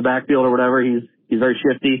miss in the backfield or whatever. He's very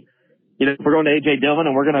shifty. If we're going to A.J. Dillon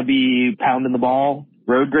and we're going to be pounding the ball,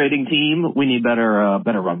 road grading team, we need better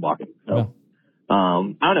run blocking. So, I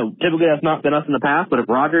don't know. Typically that's not been us in the past, but if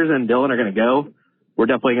Rodgers and Dillon are going to go, we're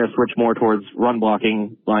definitely going to switch more towards run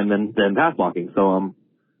blocking linemen than pass blocking. So,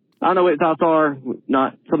 I don't know what your thoughts are.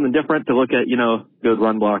 Not something different to look at, good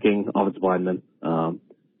run blocking offensive linemen. Go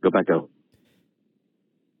Pack Go.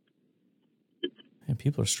 And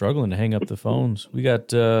people are struggling to hang up the phones. We got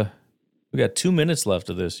 2 minutes left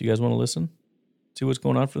of this. You guys want to listen? See what's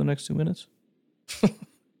going on for the next 2 minutes?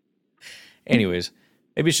 Anyways,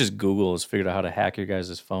 maybe it's just Google has figured out how to hack your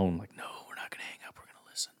guys' phone. Like, no, we're not going to hang up. We're going to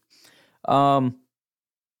listen.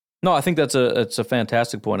 No, I think it's a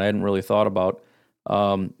fantastic point. I hadn't really thought about.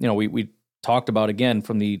 We talked about, again,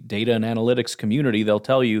 from the data and analytics community, they'll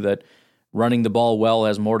tell you that running the ball well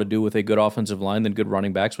has more to do with a good offensive line than good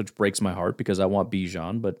running backs, which breaks my heart because I want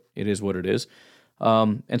Bijan, but it is what it is.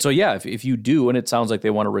 And so, yeah, if you do, and it sounds like they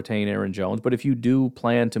want to retain Aaron Jones, but if you do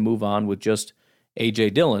plan to move on with just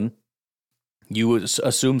A.J. Dillon, you would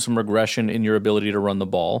assume some regression in your ability to run the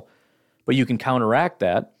ball, but you can counteract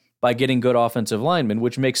that by getting good offensive linemen,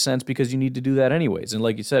 which makes sense because you need to do that anyways. And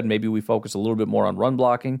like you said, maybe we focus a little bit more on run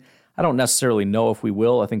blocking. I don't necessarily know if we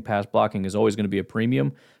will. I think pass blocking is always going to be a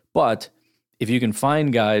premium, but if you can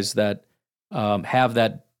find guys that have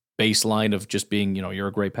that baseline of just being, you're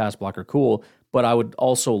a great pass blocker, cool, but I would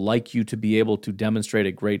also like you to be able to demonstrate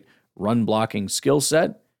a great run blocking skill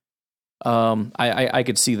set. I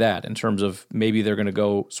could see that in terms of maybe they're going to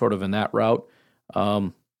go sort of in that route.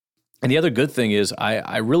 And the other good thing is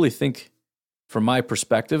I really think, from my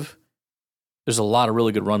perspective, there's a lot of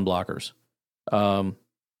really good run blockers.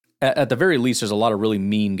 At the very least, there's a lot of really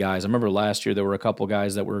mean guys. I remember last year there were a couple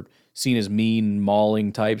guys that were seen as mean,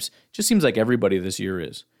 mauling types. It just seems like everybody this year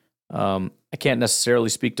is. I can't necessarily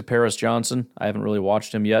speak to Paris Johnson. I haven't really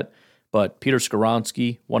watched him yet. But Peter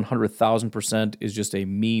Skoronski, 100,000% is just a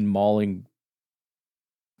mean, mauling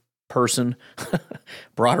person.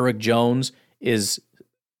 Broderick Jones is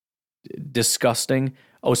disgusting.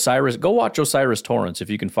 Go watch Osiris Torrance if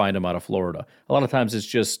you can find him out of Florida. A lot of times it's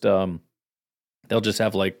just... they'll just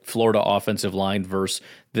have like Florida offensive line versus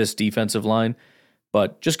this defensive line.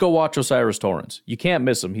 But just go watch Osiris Torrance. You can't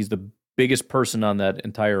miss him. He's the biggest person on that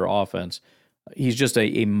entire offense. He's just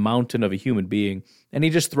a mountain of a human being. And he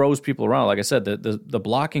just throws people around. Like I said, the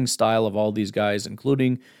blocking style of all these guys,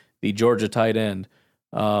 including the Georgia tight end,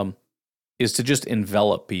 is to just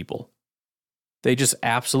envelop people. They just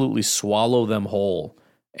absolutely swallow them whole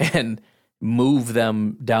and move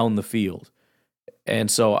them down the field. And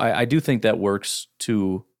so I do think that works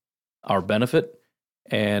to our benefit.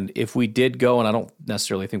 And if we did go, and I don't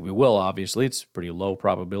necessarily think we will, obviously, it's pretty low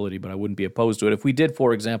probability, but I wouldn't be opposed to it. If we did,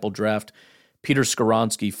 for example, draft Peter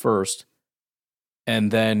Skoronski first,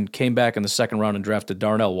 and then came back in the second round and drafted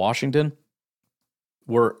Darnell Washington,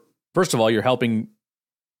 first of all, you're helping,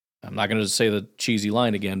 I'm not going to say the cheesy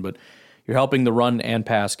line again, but you're helping the run and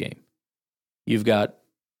pass game. You've got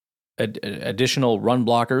additional run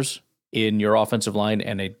blockers in your offensive line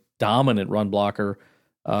and a dominant run blocker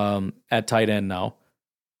at tight end now.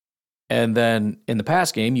 And then in the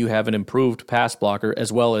pass game, you have an improved pass blocker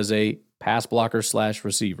as well as a pass blocker /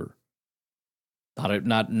 receiver.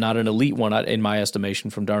 Not an elite one in my estimation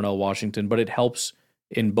from Darnell Washington, but it helps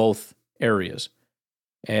in both areas.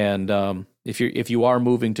 And if you are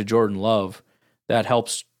moving to Jordan Love, that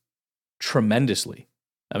helps tremendously.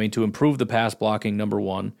 I mean, to improve the pass blocking, number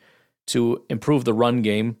one, to improve the run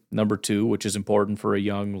game, number two, which is important for a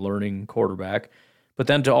young, learning quarterback, but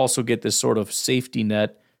then to also get this sort of safety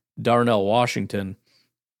net Darnell Washington,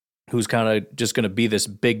 who's kind of just going to be this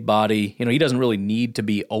big body. He doesn't really need to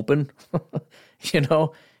be open.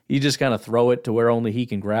 You just kind of throw it to where only he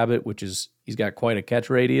can grab it, which is he's got quite a catch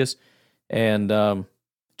radius, and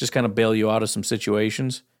just kind of bail you out of some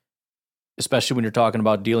situations, especially when you're talking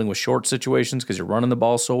about dealing with short situations because you're running the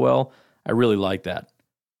ball so well. I really like that.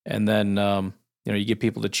 And then, you get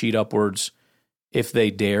people to cheat upwards if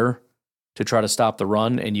they dare to try to stop the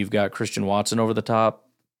run, and you've got Christian Watson over the top.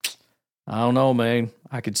 I don't know, man.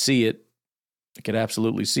 I could see it. I could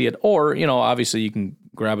absolutely see it. Or, obviously you can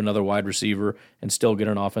grab another wide receiver and still get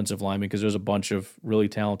an offensive lineman because there's a bunch of really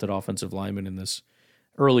talented offensive linemen in this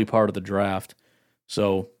early part of the draft.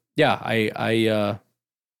 So, yeah, I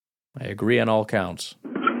agree on all counts.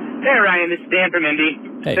 Hey, Ryan. This is Dan from Indy.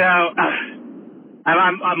 Hey. So,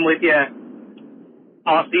 I'm with you.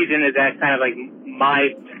 All season is that kind of like my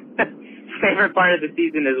favorite part of the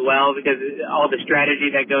season as well because all the strategy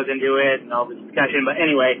that goes into it and all the discussion. But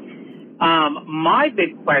anyway, my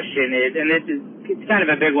big question is, and it's kind of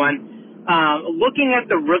a big one, looking at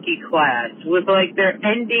the rookie class with like their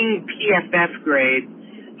ending PFF grades,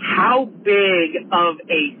 how big of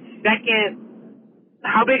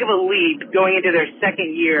a leap going into their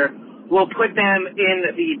second year will put them in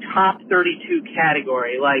the top 32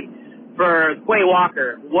 category? Like for Quay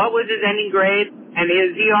Walker, what was his ending grade? And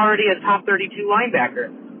is he already a top 32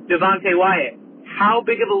 linebacker? Devontae Wyatt, how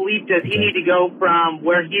big of a leap does he need to go from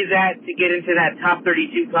where he's at to get into that top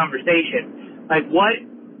 32 conversation? Like what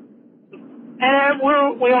And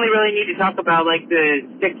we only really need to talk about like the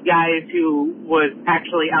 6 guys who was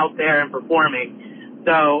actually out there and performing.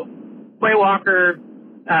 So Quay Walker,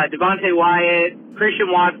 Devontae Wyatt,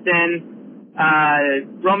 Christian Watson,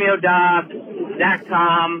 Romeo Doubs, Zach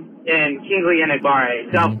Tom, and Kingsley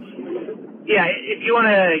Enagbare. So, yeah, if you want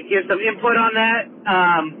to give some input on that,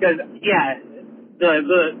 because the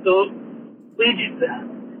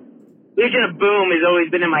Legion of Boom has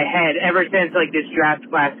always been in my head ever since like this draft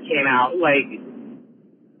class came out. Like,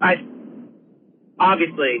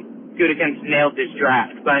 obviously Gutekunst nailed this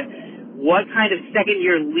draft, but what kind of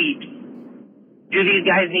second-year leaps do these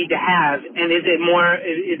guys need to have? And is it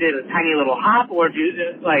a tiny little hop, or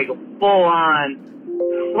like full-on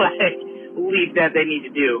like leap that they need to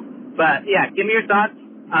do? But yeah, give me your thoughts.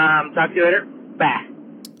 Talk to you later. Bye.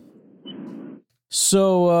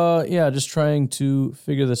 So, just trying to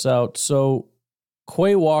figure this out. So,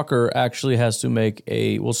 Quay Walker actually has to make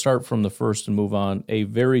we'll start from the first and move on, a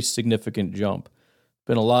very significant jump.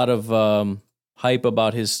 Been a lot of hype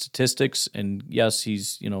about his statistics, and yes,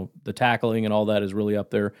 he's, the tackling and all that is really up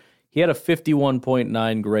there. He had a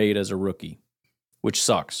 51.9 grade as a rookie, which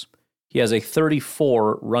sucks. He has a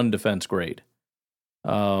 34 run defense grade.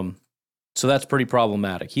 So that's pretty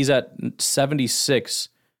problematic. He's at 76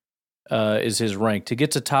 is his rank. To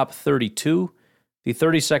get to top 32, the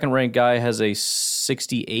 32nd ranked guy has a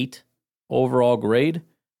 68 overall grade.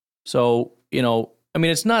 So,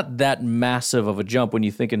 it's not that massive of a jump when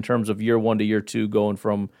you think in terms of year 1 to year 2 going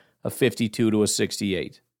from a 52 to a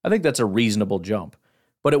 68. I think that's a reasonable jump,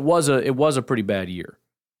 but it was a pretty bad year.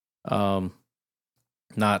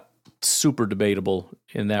 Not super debatable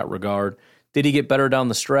in that regard. Did he get better down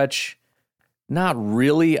the stretch? Not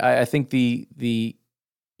really. I think you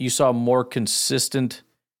saw more consistent.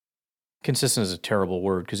 Consistent is a terrible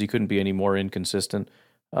word because he couldn't be any more inconsistent.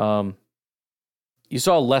 You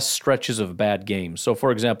saw less stretches of bad games. So,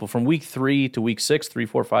 for example, from week 3 to week 6, 3,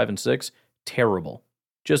 4, 5, and 6, terrible.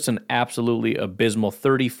 Just an absolutely abysmal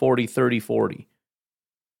 30, 40, 30, 40.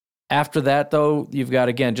 After that, though, you've got,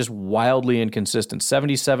 again, just wildly inconsistent.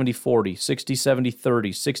 70, 70, 40, 60, 70,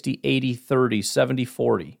 30, 60, 80, 30, 70,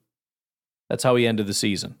 40. That's how he ended the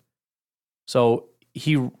season. So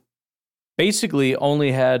he basically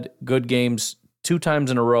only had good games 2 times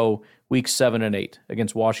in a row, weeks 7 and 8,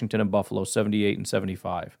 against Washington and Buffalo, 78 and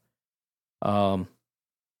 75.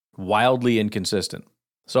 Wildly inconsistent.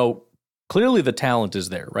 So clearly the talent is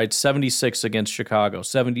there, right? 76 against Chicago,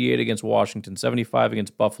 78 against Washington, 75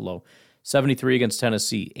 against Buffalo, 73 against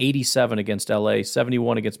Tennessee, 87 against LA,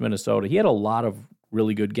 71 against Minnesota. He had a lot of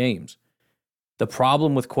really good games. The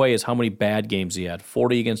problem with Quay is how many bad games he had.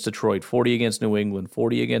 40 against Detroit, 40 against New England,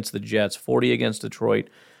 40 against the Jets, 40 against Detroit,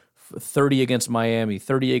 30 against Miami,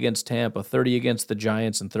 30 against Tampa, 30 against the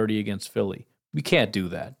Giants, and 30 against Philly. You can't do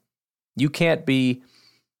that. You can't be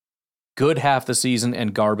good half the season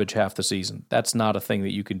and garbage half the season. That's not a thing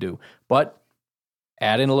that you can do. But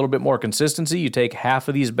add in a little bit more consistency. You take half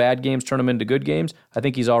of these bad games, turn them into good games. I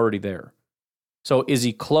think he's already there. So is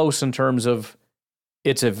he close in terms of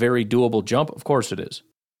it's a very doable jump? Of course it is.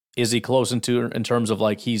 Is he close in terms of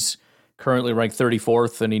like he's currently ranked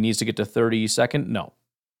 34th and he needs to get to 32nd?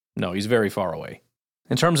 No, he's very far away.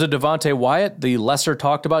 In terms of Devontae Wyatt, the lesser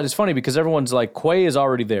talked about, it's funny because everyone's like, Quay is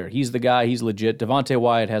already there. He's the guy. He's legit. Devontae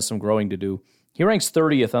Wyatt has some growing to do. He ranks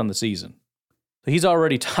 30th on the season. So he's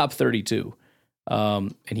already top 32.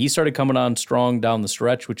 And he started coming on strong down the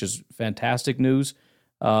stretch, which is fantastic news.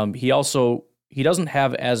 He doesn't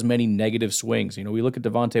have as many negative swings. We look at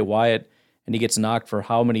Devontae Wyatt and he gets knocked for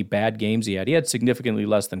how many bad games he had. He had significantly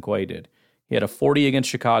less than Quay did. He had a 40 against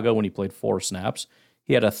Chicago when he played 4 snaps.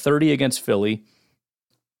 He had a 30 against Philly.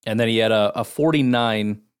 And then he had a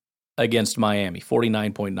 49 against Miami,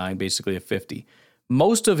 49.9, basically a 50.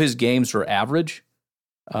 Most of his games were average,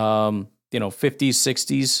 50s,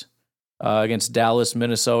 60s against Dallas,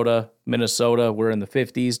 Minnesota. Minnesota were in the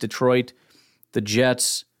 50s. Detroit, the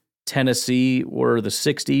Jets, Tennessee were the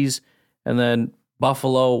 60s. And then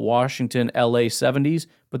Buffalo, Washington, LA, 70s.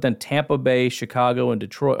 But then Tampa Bay, Chicago, and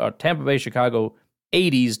Detroit, Tampa Bay, Chicago,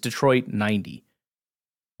 80s, Detroit, 90.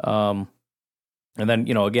 And then,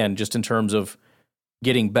 again, just in terms of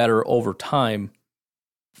getting better over time,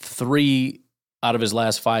 3 out of his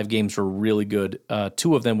last 5 games were really good.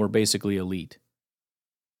 2 of them were basically elite.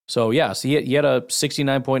 So, yes, he had a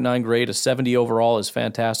 69.9 grade, a 70 overall is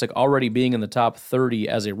fantastic. Already being in the top 30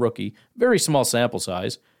 as a rookie, very small sample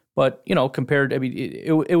size. But, compared,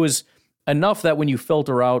 it was enough that when you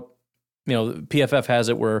filter out, PFF has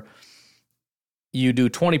it where you do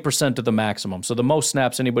 20% of the maximum. So the most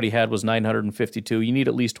snaps anybody had was 952. You need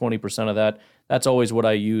at least 20% of that. That's always what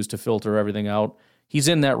I use to filter everything out. He's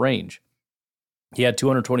in that range. He had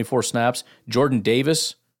 224 snaps. Jordan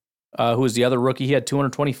Davis, who was the other rookie, he had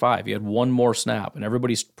 225. He had one more snap, and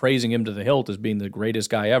everybody's praising him to the hilt as being the greatest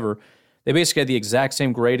guy ever. They basically had the exact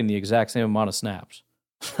same grade and the exact same amount of snaps.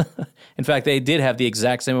 In fact, they did have the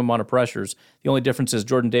exact same amount of pressures. The only difference is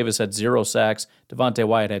Jordan Davis had 0 sacks. Devontae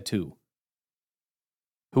Wyatt had 2.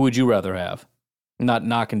 Who would you rather have? Not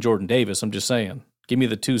knocking Jordan Davis, I'm just saying. Give me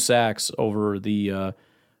the 2 sacks over the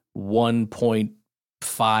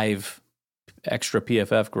 1.5 extra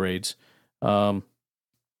PFF grades. And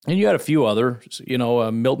you had a few others.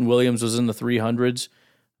 Milton Williams was in the 300s.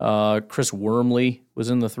 Chris Wormley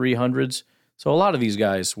was in the 300s. So a lot of these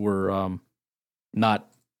guys were not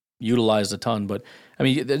utilized a ton. But, I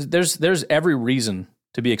mean, there's every reason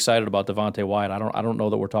to be excited about Devontae Wyatt. I don't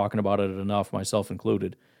know that we're talking about it enough, myself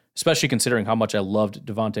included, especially considering how much I loved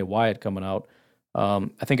Devontae Wyatt coming out.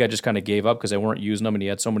 I think I just kind of gave up because they weren't using him and he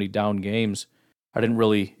had so many down games.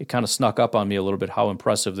 It kind of snuck up on me a little bit how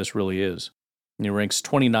impressive this really is. And he ranks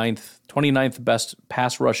 29th best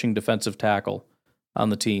pass rushing defensive tackle on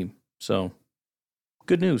the team. So,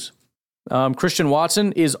 good news. Christian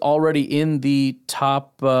Watson is already in the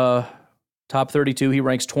top 32. He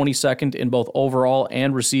ranks 22nd in both overall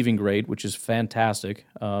and receiving grade, which is fantastic.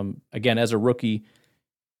 Again, as a rookie,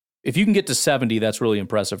 if you can get to 70, that's really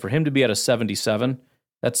impressive. For him to be at a 77,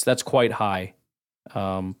 that's quite high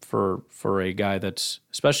for a guy that's,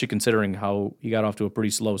 especially considering how he got off to a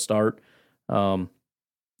pretty slow start.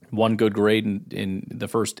 One good grade in the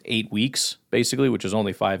first 8 weeks, basically, which is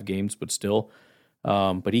only 5 games, but still.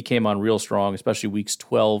 But he came on real strong, especially weeks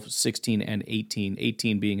 12, 16, and 18,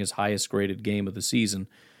 18 being his highest graded game of the season.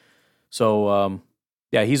 So,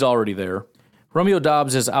 he's already there. Romeo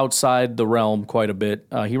Doubs is outside the realm quite a bit.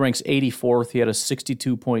 He ranks 84th. He had a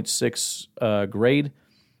 62.6 grade.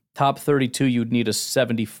 Top 32, you'd need a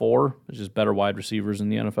 74, which is better wide receivers in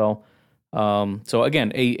the NFL. So,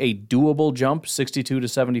 again, a doable jump, 62 to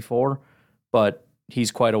 74, but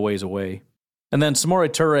he's quite a ways away. And then Samori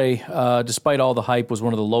Toure, despite all the hype, was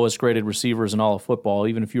one of the lowest graded receivers in all of football,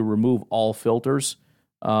 even if you remove all filters.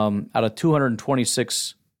 Out of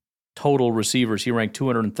 226 total receivers, he ranked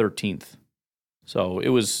 213th. So it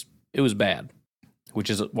was bad, which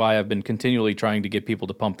is why I've been continually trying to get people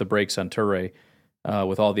to pump the brakes on Toure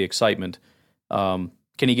with all the excitement. Can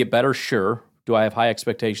he get better? Sure. Do I have high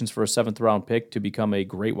expectations for a 7th-round pick to become a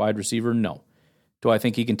great wide receiver? No. Do I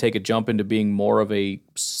think he can take a jump into being more of a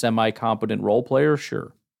semi-competent role player?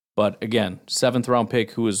 Sure. But again, 7th-round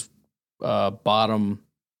pick who is bottom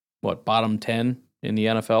 10 in the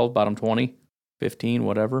NFL, bottom 20, 15,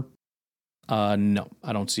 whatever. No,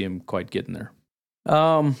 I don't see him quite getting there.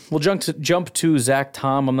 We'll jump to Zach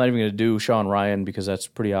Tom. I'm not even going to do Sean Ryan because that's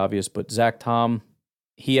pretty obvious, but Zach Tom,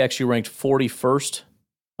 he actually ranked 41st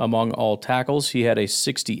among all tackles. He had a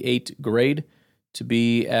 68 grade. To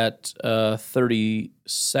be at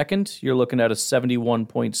 32nd, you're looking at a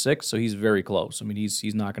 71.6, so he's very close. I mean,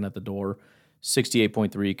 he's knocking at the door.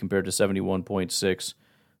 68.3 compared to 71.6,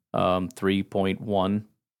 3.1.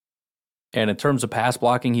 And in terms of pass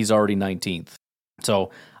blocking, he's already 19th.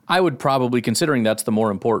 So I would probably, considering that's the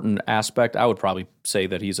more important aspect, I would probably say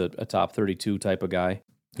that he's a top 32 type of guy.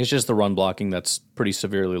 It's just the run blocking that's pretty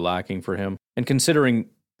severely lacking for him. And considering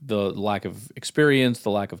the lack of experience,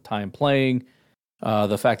 the lack of time playing,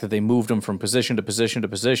 the fact that they moved him from position to position to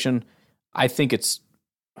position, I think I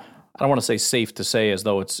don't want to say safe to say as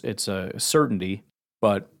though it's a certainty,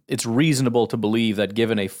 but it's reasonable to believe that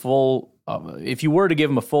given a full, if you were to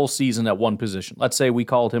give him a full season at one position, let's say we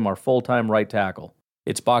called him our full-time right tackle,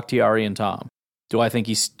 it's Bakhtiari and Tom. Do I think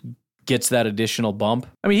he gets that additional bump?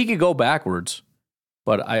 I mean, he could go backwards,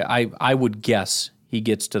 but I would guess he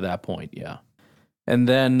gets to that point, yeah. And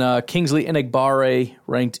then Kingsley Enagbare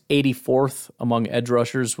ranked 84th among edge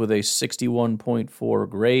rushers with a 61.4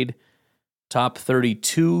 grade. Top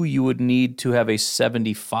 32, you would need to have a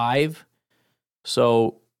 75.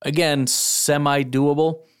 So, again,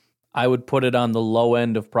 semi-doable. I would put it on the low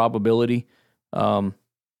end of probability. Again,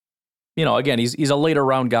 he's a later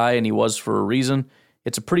round guy, and he was for a reason.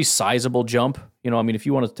 It's a pretty sizable jump. If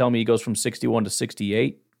you want to tell me he goes from 61 to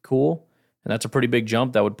 68, cool. And that's a pretty big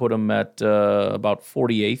jump. That would put him at about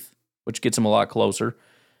 48th, which gets him a lot closer.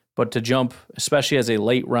 But to jump, especially as a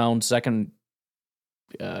late round second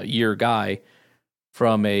year guy,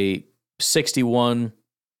 from a 61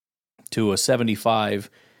 to a 75,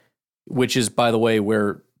 which is, by the way,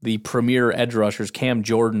 where the premier edge rushers, Cam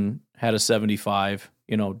Jordan had a 75,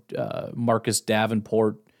 Marcus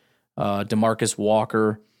Davenport, DeMarcus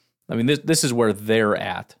Walker. I mean, this is where they're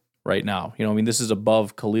at right now. This is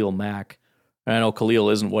above Khalil Mack. I know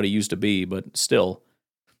Khalil isn't what he used to be, but still,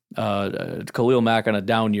 Khalil Mack on a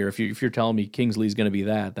down year. If you're telling me Kingsley's going to be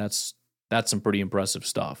that's some pretty impressive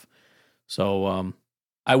stuff. So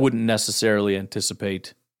I wouldn't necessarily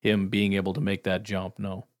anticipate him being able to make that jump.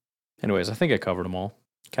 No. Anyways, I think I covered them all.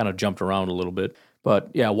 Kind of jumped around a little bit, but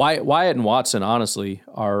yeah, Wyatt and Watson honestly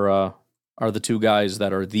are the two guys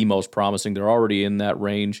that are the most promising. They're already in that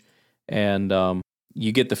range, and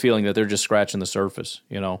you get the feeling that they're just scratching the surface.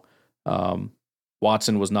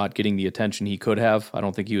 Watson was not getting the attention he could have. I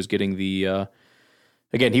don't think he was getting the.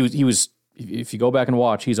 Again, he was. If you go back and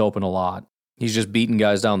watch, he's open a lot. He's just beating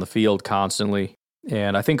guys down the field constantly.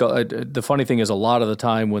 And I think the funny thing is, a lot of the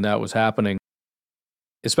time when that was happening,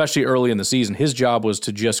 especially early in the season, his job was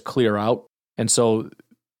to just clear out. And so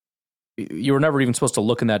you were never even supposed to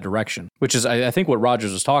look in that direction, which is, I think, what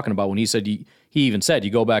Rodgers was talking about when he said, he even said,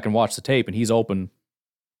 you go back and watch the tape and he's open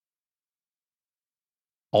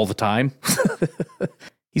all the time.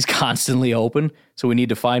 He's constantly open. So we need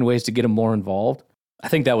to find ways to get him more involved. I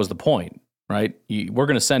think that was the point, right? We're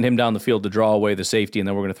going to send him down the field to draw away the safety, and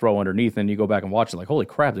then we're going to throw underneath, and you go back and watch it like, holy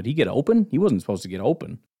crap, did he get open? He wasn't supposed to get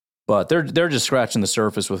open. But they're just scratching the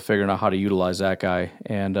surface with figuring out how to utilize that guy.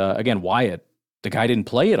 And again, Wyatt, the guy didn't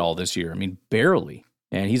play at all this year. I mean, barely.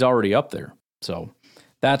 And he's already up there. So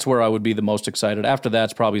that's where I would be the most excited. After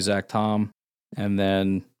that's probably Zach Tom. And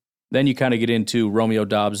then you kind of get into Romeo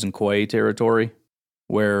Doubs and Quay territory,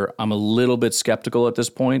 where I'm a little bit skeptical at this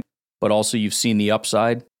point. But also you've seen the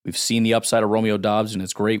upside. We've seen the upside of Romeo Doubs, and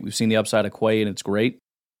it's great. We've seen the upside of Quay, and it's great.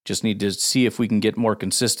 Just need to see if we can get more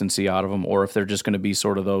consistency out of them, or if they're just going to be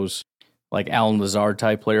sort of those like Allen Lazard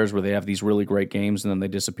type players where they have these really great games and then they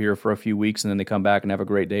disappear for a few weeks and then they come back and have a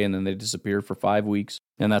great day and then they disappear for 5 weeks.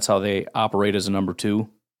 And that's how they operate as a number two.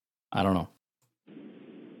 I don't know.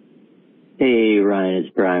 Hey, Ryan,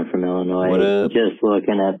 it's Brian from Illinois. What up? Just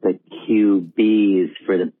looking at the QBs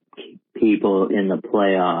for the people in the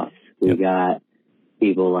playoffs. We got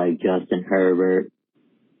people like Justin Herbert,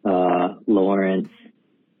 Lawrence,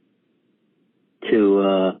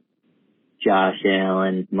 Tua, Josh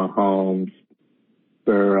Allen, Mahomes,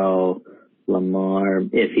 Burrow, Lamar,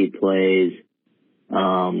 if he plays.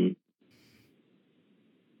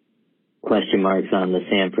 Question marks on the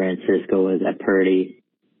San Francisco. Is that Purdy?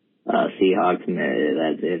 Seahawks,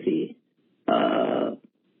 that's iffy.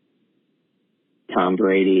 Tom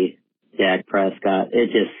Brady, Dak Prescott. It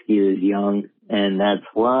just skews young, and that's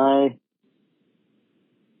why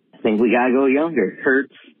I think we gotta go younger.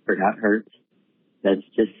 Hurts. That's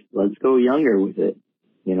just, let's go younger with it.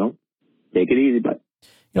 Take it easy, but.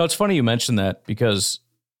 It's funny you mentioned that because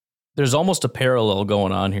there's almost a parallel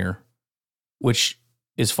going on here, which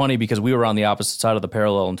is funny because we were on the opposite side of the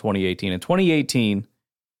parallel in 2018. In 2018,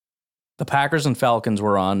 the Packers and Falcons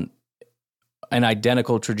were on an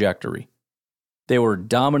identical trajectory. They were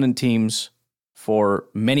dominant teams for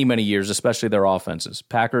many, many years, especially their offenses.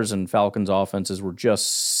 Packers and Falcons offenses were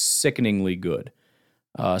just sickeningly good.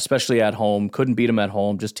 Especially at home, couldn't beat them at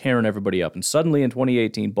home, just tearing everybody up. And suddenly in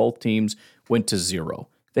 2018, both teams went to 0.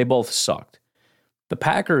 They both sucked. The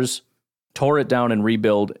Packers tore it down and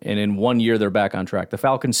rebuild, and in 1 year, they're back on track. The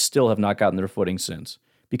Falcons still have not gotten their footing since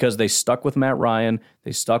because they stuck with Matt Ryan.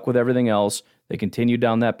 They stuck with everything else. They continued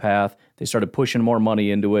down that path. They started pushing more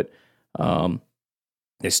money into it.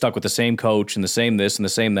 They stuck with the same coach and the same this and the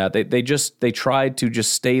same that. They tried to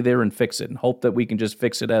just stay there and fix it and hope that we can just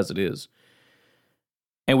fix it as it is.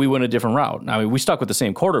 And we went a different route. I mean, we stuck with the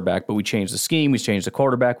same quarterback, but we changed the scheme. We changed the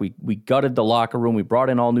quarterback. We gutted the locker room. We brought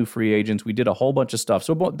in all new free agents. We did a whole bunch of stuff.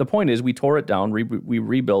 So the point is we tore it down, we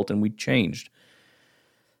rebuilt, and we changed.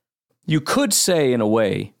 You could say, in a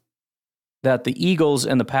way, that the Eagles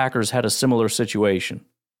and the Packers had a similar situation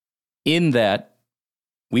in that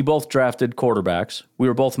we both drafted quarterbacks. We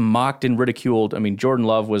were both mocked and ridiculed. I mean, Jordan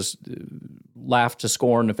Love was laughed to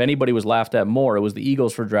scorn. If anybody was laughed at more, it was the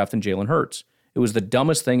Eagles for drafting Jalen Hurts. It was the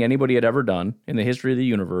dumbest thing anybody had ever done in the history of the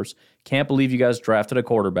universe. Can't believe you guys drafted a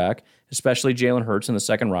quarterback, especially Jalen Hurts in the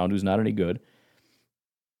second round, who's not any good.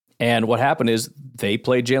 And what happened is they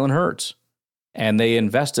played Jalen Hurts, and they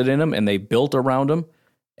invested in him, and they built around him,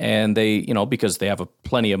 and they, because they have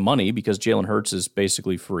plenty of money, because Jalen Hurts is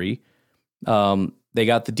basically free, they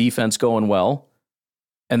got the defense going well,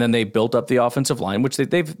 and then they built up the offensive line, which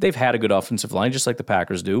they've had a good offensive line, just like the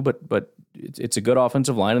Packers do, but it's a good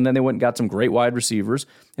offensive line, and then they went and got some great wide receivers.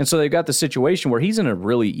 And so they've got the situation where he's in a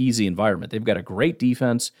really easy environment. They've got a great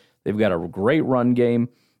defense, they've got a great run game,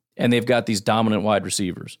 and they've got these dominant wide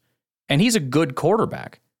receivers. And he's a good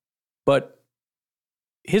quarterback, but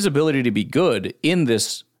his ability to be good in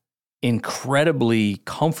this incredibly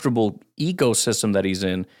comfortable ecosystem that he's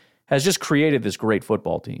in has just created this great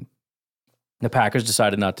football team. The Packers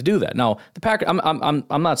decided not to do that. Now, the Packers,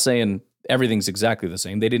 I'm not saying everything's exactly the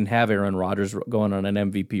same. They didn't have Aaron Rodgers going on an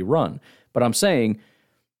MVP run. But I'm saying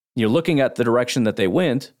you're looking at the direction that they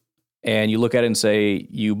went, and you look at it and say,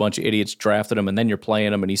 you bunch of idiots drafted him, and then you're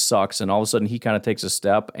playing him, and he sucks, and all of a sudden he kind of takes a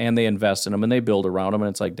step, and they invest in him, and they build around him, and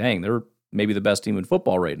it's like, dang, they're maybe the best team in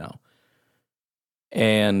football right now.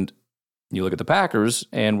 And you look at the Packers,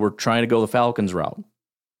 and we're trying to go the Falcons route.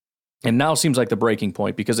 And now seems like the breaking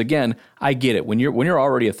point because, again, I get it. When you're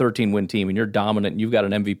already a 13-win team and you're dominant and you've got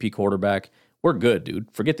an MVP quarterback, we're good, dude.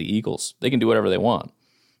 Forget the Eagles. They can do whatever they want.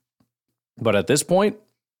 But at this point,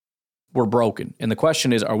 we're broken. And the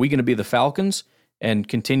question is, are we going to be the Falcons and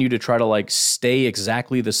continue to try to stay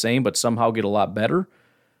exactly the same but somehow get a lot better?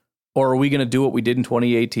 Or are we going to do what we did in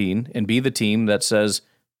 2018 and be the team that says,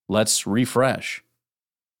 let's refresh?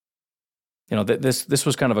 This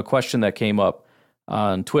was kind of a question that came up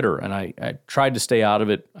on Twitter, and I tried to stay out of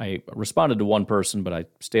it. I responded to one person, but I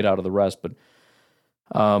stayed out of the rest. But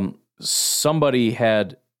somebody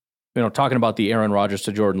had, talking about the Aaron Rodgers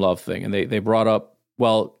to Jordan Love thing, and they brought up,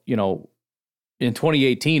 well, in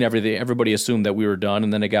 2018, everybody assumed that we were done,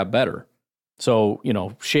 and then it got better. So,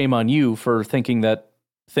 shame on you for thinking that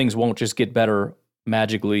things won't just get better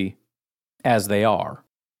magically as they are.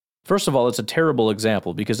 First of all, it's a terrible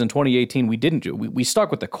example because in 2018, we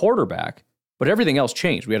stuck with the quarterback, but everything else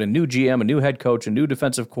changed. We had a new GM, a new head coach, a new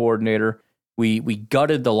defensive coordinator. We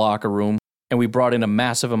gutted the locker room, and we brought in a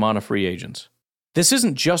massive amount of free agents. This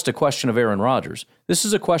isn't just a question of Aaron Rodgers. This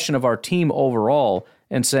is a question of our team overall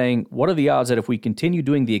and saying, what are the odds that if we continue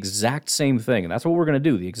doing the exact same thing, and that's what we're going to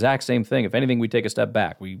do, the exact same thing, if anything, we take a step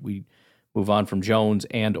back. We move on from Jones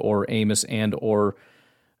and or Amos and or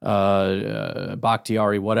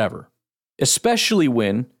Bakhtiari, whatever. Especially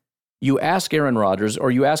when you ask Aaron Rodgers or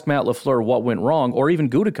you ask Matt LaFleur what went wrong, or even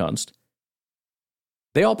Gutekunst,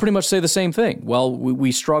 they all pretty much say the same thing. Well,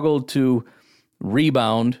 we struggled to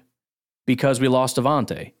rebound because we lost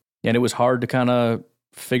Devontae, and it was hard to kind of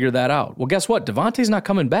figure that out. Well, guess what? Devontae's not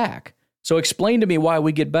coming back. So explain to me why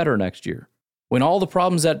we get better next year when all the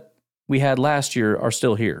problems that we had last year are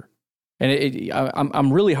still here. And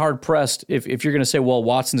I'm really hard-pressed if you're going to say, well,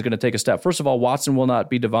 Watson's going to take a step. First of all, Watson will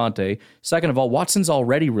not be Devontae. Second of all, Watson's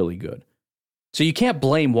already really good. So you can't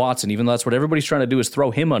blame Watson, even though that's what everybody's trying to do is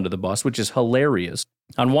throw him under the bus, which is hilarious.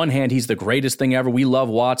 On one hand, he's the greatest thing ever. We love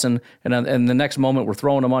Watson. And the next moment, we're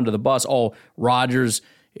throwing him under the bus. Oh, Rodgers,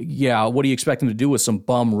 yeah, what do you expect him to do with some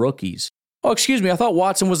bum rookies? Oh, excuse me, I thought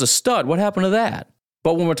Watson was a stud. What happened to that?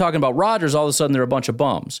 But when we're talking about Rodgers, all of a sudden they're a bunch of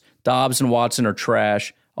bums. Dobbs and Watson are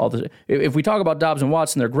trash. If we talk about Dobbs and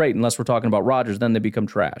Watson, they're great. Unless we're talking about Rodgers, then they become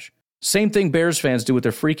trash. Same thing Bears fans do with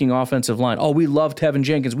their freaking offensive line. Oh, we love Tevin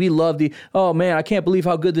Jenkins. We love oh man, I can't believe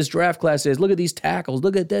how good this draft class is. Look at these tackles.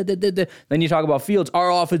 Look at that. Then you talk about Fields. Our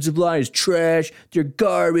offensive line is trash. They're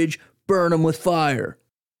garbage. Burn them with fire.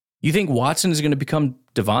 You think Watson is going to become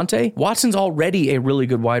Devontae? Watson's already a really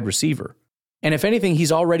good wide receiver. And if anything,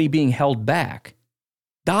 he's already being held back.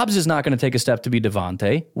 Dobbs is not going to take a step to be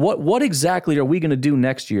Devontae. What exactly are we going to do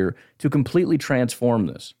next year to completely transform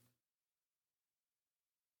this?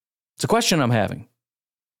 It's a question I'm having.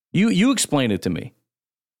 You explain it to me.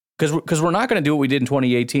 Because we're not going to do what we did in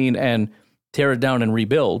 2018 and tear it down and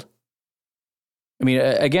rebuild. I mean,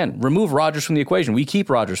 again, remove Rodgers from the equation. We keep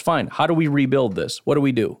Rodgers, fine. How do we rebuild this? What do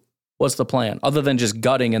we do? What's the plan? Other than just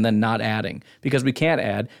gutting and then not adding. Because we can't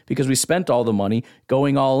add, because we spent all the money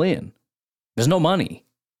going all in. There's no money.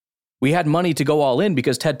 We had money to go all in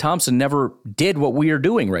because Ted Thompson never did what we are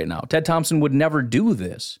doing right now. Ted Thompson would never do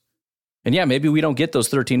this. And yeah, maybe we don't get those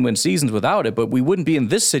 13-win seasons without it, but we wouldn't be in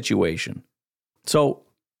this situation. So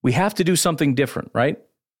we have to do something different, right?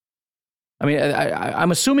 I mean,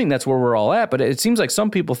 I'm assuming that's where we're all at, but it seems like some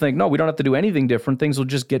people think, no, we don't have to do anything different. Things will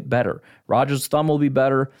just get better. Rodgers' thumb will be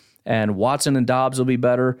better, and Watson and Dobbs will be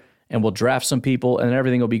better, and we'll draft some people, and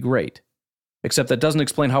everything will be great. Except that doesn't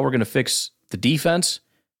explain how we're going to fix the defense,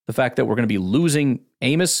 the fact that we're going to be losing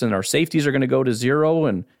Amos and our safeties are going to go to zero,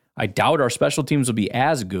 and I doubt our special teams will be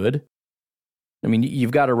as good. I mean, you've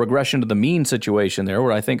got a regression to the mean situation there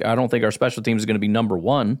where I don't think our special teams is going to be number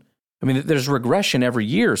one. I mean, there's regression every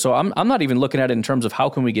year. So I'm not even looking at it in terms of how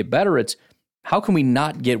can we get better. It's how can we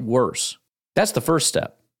not get worse? That's the first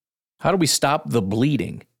step. How do we stop the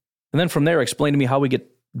bleeding? And then from there, explain to me how we get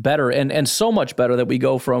better and so much better that we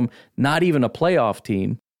go from not even a playoff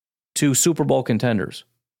team to Super Bowl contenders.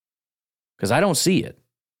 Because I don't see it.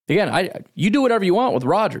 Again, you do whatever you want with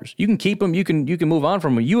Rodgers. You can keep him. You can move on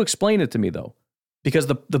from him. You explain it to me, though. Because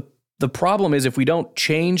the problem is if we don't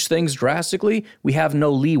change things drastically, we have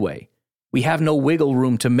no leeway. We have no wiggle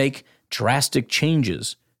room to make drastic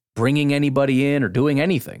changes, bringing anybody in or doing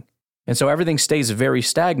anything. And so everything stays very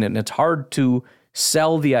stagnant, and it's hard to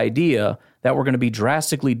sell the idea that we're going to be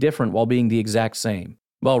drastically different while being the exact same.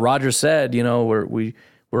 Well, Rodgers said,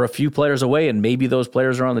 we're a few players away, and maybe those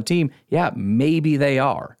players are on the team. Yeah, maybe they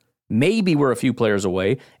are. Maybe we're a few players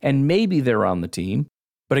away, and maybe they're on the team.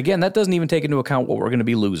 But again, that doesn't even take into account what we're going to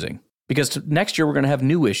be losing. Because next year, we're going to have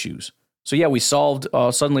new issues. So yeah, we solved,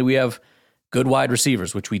 suddenly we have good wide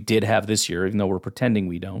receivers, which we did have this year, even though we're pretending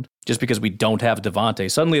we don't. Just because we don't have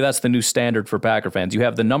Devontae. Suddenly that's the new standard for Packer fans. You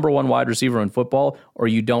have the number one wide receiver in football, or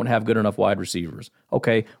you don't have good enough wide receivers.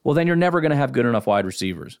 Okay, well then you're never going to have good enough wide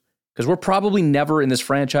receivers. Because we're probably never in this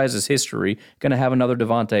franchise's history going to have another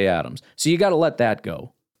Devontae Adams. So you got to let that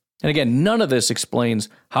go. And again, none of this explains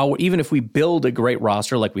how, even if we build a great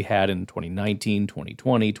roster like we had in 2019,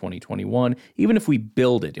 2020, 2021, even if we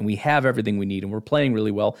build it and we have everything we need and we're playing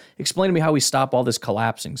really well, explain to me how we stop all this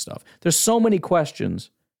collapsing stuff. There's so many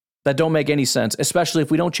questions that don't make any sense, especially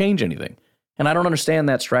if we don't change anything. And I don't understand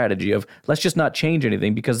that strategy of let's just not change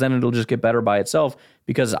anything because then it'll just get better by itself,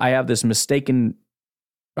 because I have this mistaken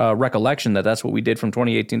recollection that that's what we did from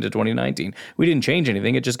 2018 to 2019. We didn't change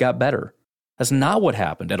anything. It just got better. That's not what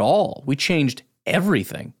happened at all. We changed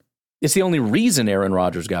everything. It's the only reason Aaron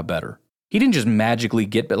Rodgers got better. He didn't just magically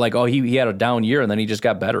get better. Like, he had a down year and then he just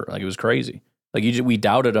got better. Like, it was crazy. Like, we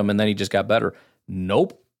doubted him and then he just got better.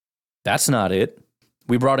 Nope. That's not it.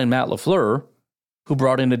 We brought in Matt LaFleur, who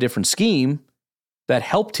brought in a different scheme that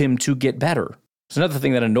helped him to get better. It's another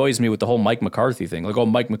thing that annoys me with the whole Mike McCarthy thing. Like,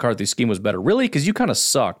 Mike McCarthy's scheme was better. Really? Because you kind of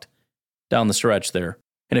sucked down the stretch there.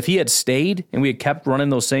 And if he had stayed and we had kept running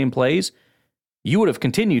those same plays, you would have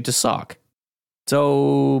continued to suck.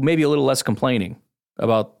 So maybe a little less complaining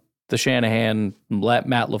about the Shanahan,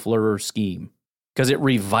 Matt LaFleur scheme, because it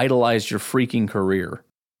revitalized your freaking career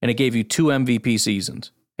and it gave you 2 MVP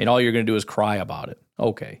seasons and all you're going to do is cry about it.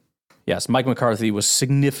 Okay. Yes, Mike McCarthy was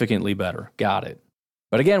significantly better. Got it.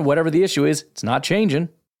 But again, whatever the issue is, it's not changing.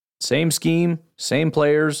 Same scheme, same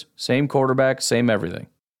players, same quarterback, same everything.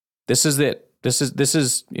 This is it. This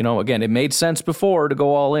is, again, it made sense before to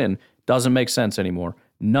go all in. Doesn't make sense anymore.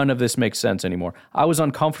 None of this makes sense anymore. I was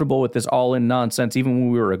uncomfortable with this all-in nonsense even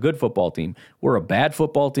when we were a good football team. We're a bad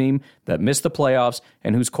football team that missed the playoffs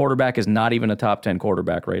and whose quarterback is not even a top 10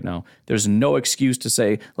 quarterback right now. There's no excuse to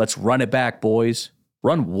say, let's run it back, boys.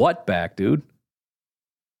 Run what back, dude?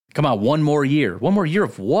 Come on, one more year. One more year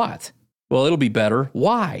of what? Well, it'll be better.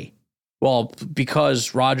 Why? Well,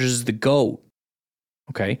 because Rodgers is the GOAT.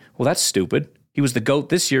 Okay, well, that's stupid. He was the GOAT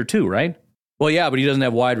this year too, right? Well, yeah, but he doesn't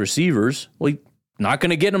have wide receivers. Well, not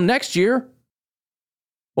going to get them next year.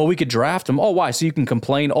 Well, we could draft him. Oh, why? So you can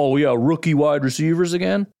complain, oh, yeah, rookie wide receivers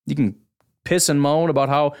again? You can piss and moan about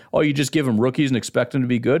how, oh, you just give them rookies and expect them to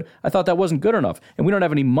be good? I thought that wasn't good enough. And we don't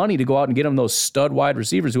have any money to go out and get them those stud wide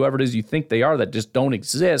receivers, whoever it is you think they are, that just don't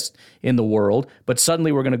exist in the world. But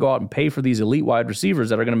suddenly we're going to go out and pay for these elite wide receivers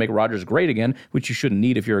that are going to make Rodgers great again, which you shouldn't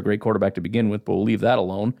need if you're a great quarterback to begin with, but we'll leave that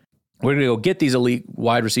alone. We're going to go get these elite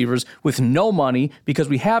wide receivers with no money because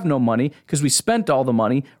we have no money because we spent all the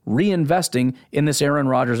money reinvesting in this Aaron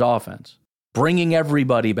Rodgers offense, bringing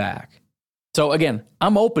everybody back. So again,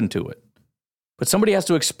 I'm open to it, but somebody has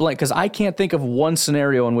to explain, because I can't think of one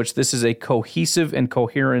scenario in which this is a cohesive and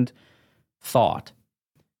coherent thought.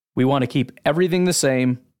 We want to keep everything the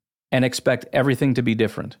same and expect everything to be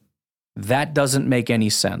different. That doesn't make any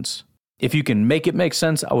sense. If you can make it make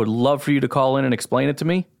sense, I would love for you to call in and explain it to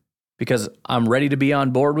me, because I'm ready to be on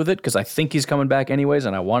board with it, because I think he's coming back anyways,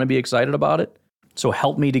 and I want to be excited about it. So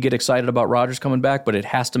help me to get excited about Rodgers coming back, but it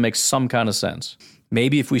has to make some kind of sense.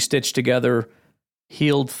 Maybe if we stitch together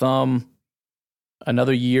healed thumb,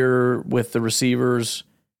 another year with the receivers,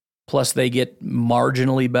 plus they get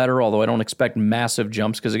marginally better, although I don't expect massive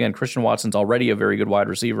jumps, because again, Christian Watson's already a very good wide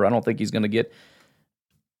receiver. I don't think he's going to get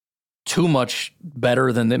too much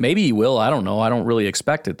better than that. Maybe he will. I don't know. I don't really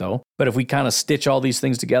expect it, though. But if we kind of stitch all these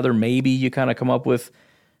things together, maybe you kind of come up with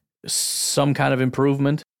some kind of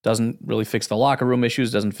improvement. Doesn't really fix the locker room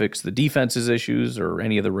issues, doesn't fix the defense's issues or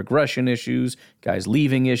any of the regression issues, guys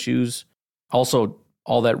leaving issues. Also,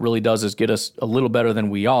 all that really does is get us a little better than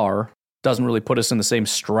we are. Doesn't really put us in the same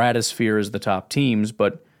stratosphere as the top teams,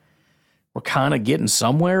 but we're kind of getting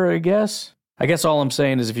somewhere, I guess. I guess all I'm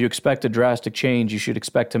saying is if you expect a drastic change, you should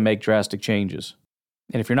expect to make drastic changes.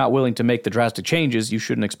 And if you're not willing to make the drastic changes, you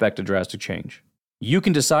shouldn't expect a drastic change. You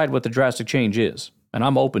can decide what the drastic change is, and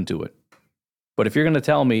I'm open to it. But if you're going to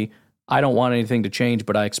tell me, I don't want anything to change,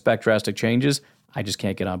 but I expect drastic changes, I just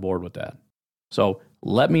can't get on board with that. So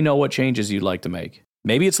let me know what changes you'd like to make.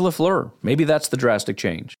 Maybe it's LaFleur. Maybe that's the drastic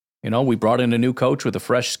change. We brought in a new coach with a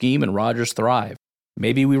fresh scheme and Rodgers thrive.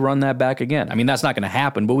 Maybe we run that back again. I mean, that's not going to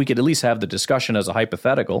happen, but we could at least have the discussion as a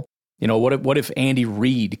hypothetical. You know, what if Andy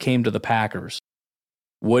Reid came to the Packers?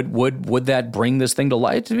 Would that bring this thing to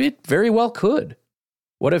light? It very well could.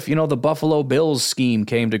 What if, the Buffalo Bills scheme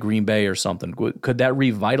came to Green Bay or something? Could that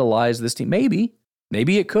revitalize this team? Maybe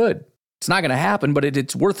it could. It's not going to happen, but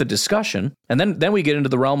it's worth a discussion. And then we get into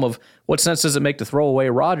the realm of what sense does it make to throw away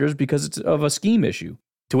Rodgers because it's of a scheme issue?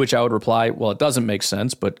 To which I would reply, well, it doesn't make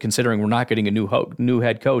sense, but considering we're not getting a new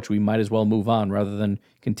head coach, we might as well move on rather than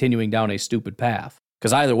continuing down a stupid path.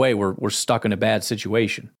 Because either way, we're stuck in a bad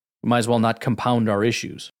situation. We might as well not compound our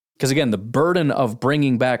issues. Because again, the burden of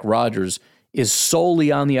bringing back Rodgers is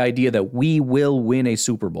solely on the idea that we will win a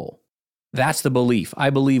Super Bowl. That's the belief.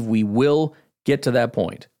 I believe we will get to that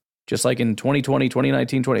point. Just like in 2020,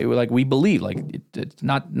 2019, we believe, it's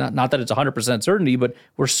not that it's 100% certainty, but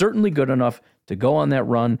we're certainly good enough to go on that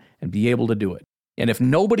run and be able to do it. And if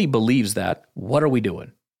nobody believes that, what are we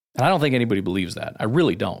doing? And I don't think anybody believes that. I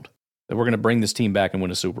really don't. That we're going to bring this team back and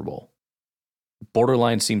win a Super Bowl.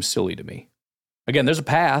 Borderline seems silly to me. Again, there's a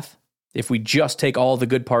path. If we just take all the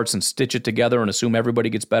good parts and stitch it together and assume everybody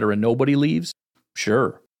gets better and nobody leaves,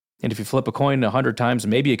 sure. And if you flip a coin 100 times,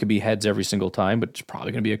 maybe it could be heads every single time, but it's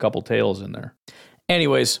probably going to be a couple tails in there.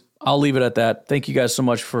 Anyways, I'll leave it at that. Thank you guys so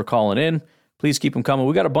much for calling in. Please keep them coming.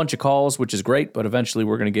 We got a bunch of calls, which is great, but eventually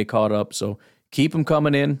we're going to get caught up. So keep them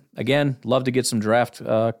coming in. Again, love to get some draft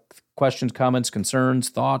questions, comments, concerns,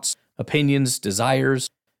 thoughts, opinions, desires.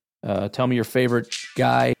 Tell me your favorite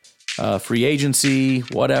guy, free agency,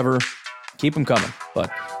 whatever. Keep them coming.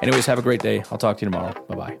 But anyways, have a great day. I'll talk to you tomorrow.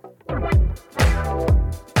 Bye-bye.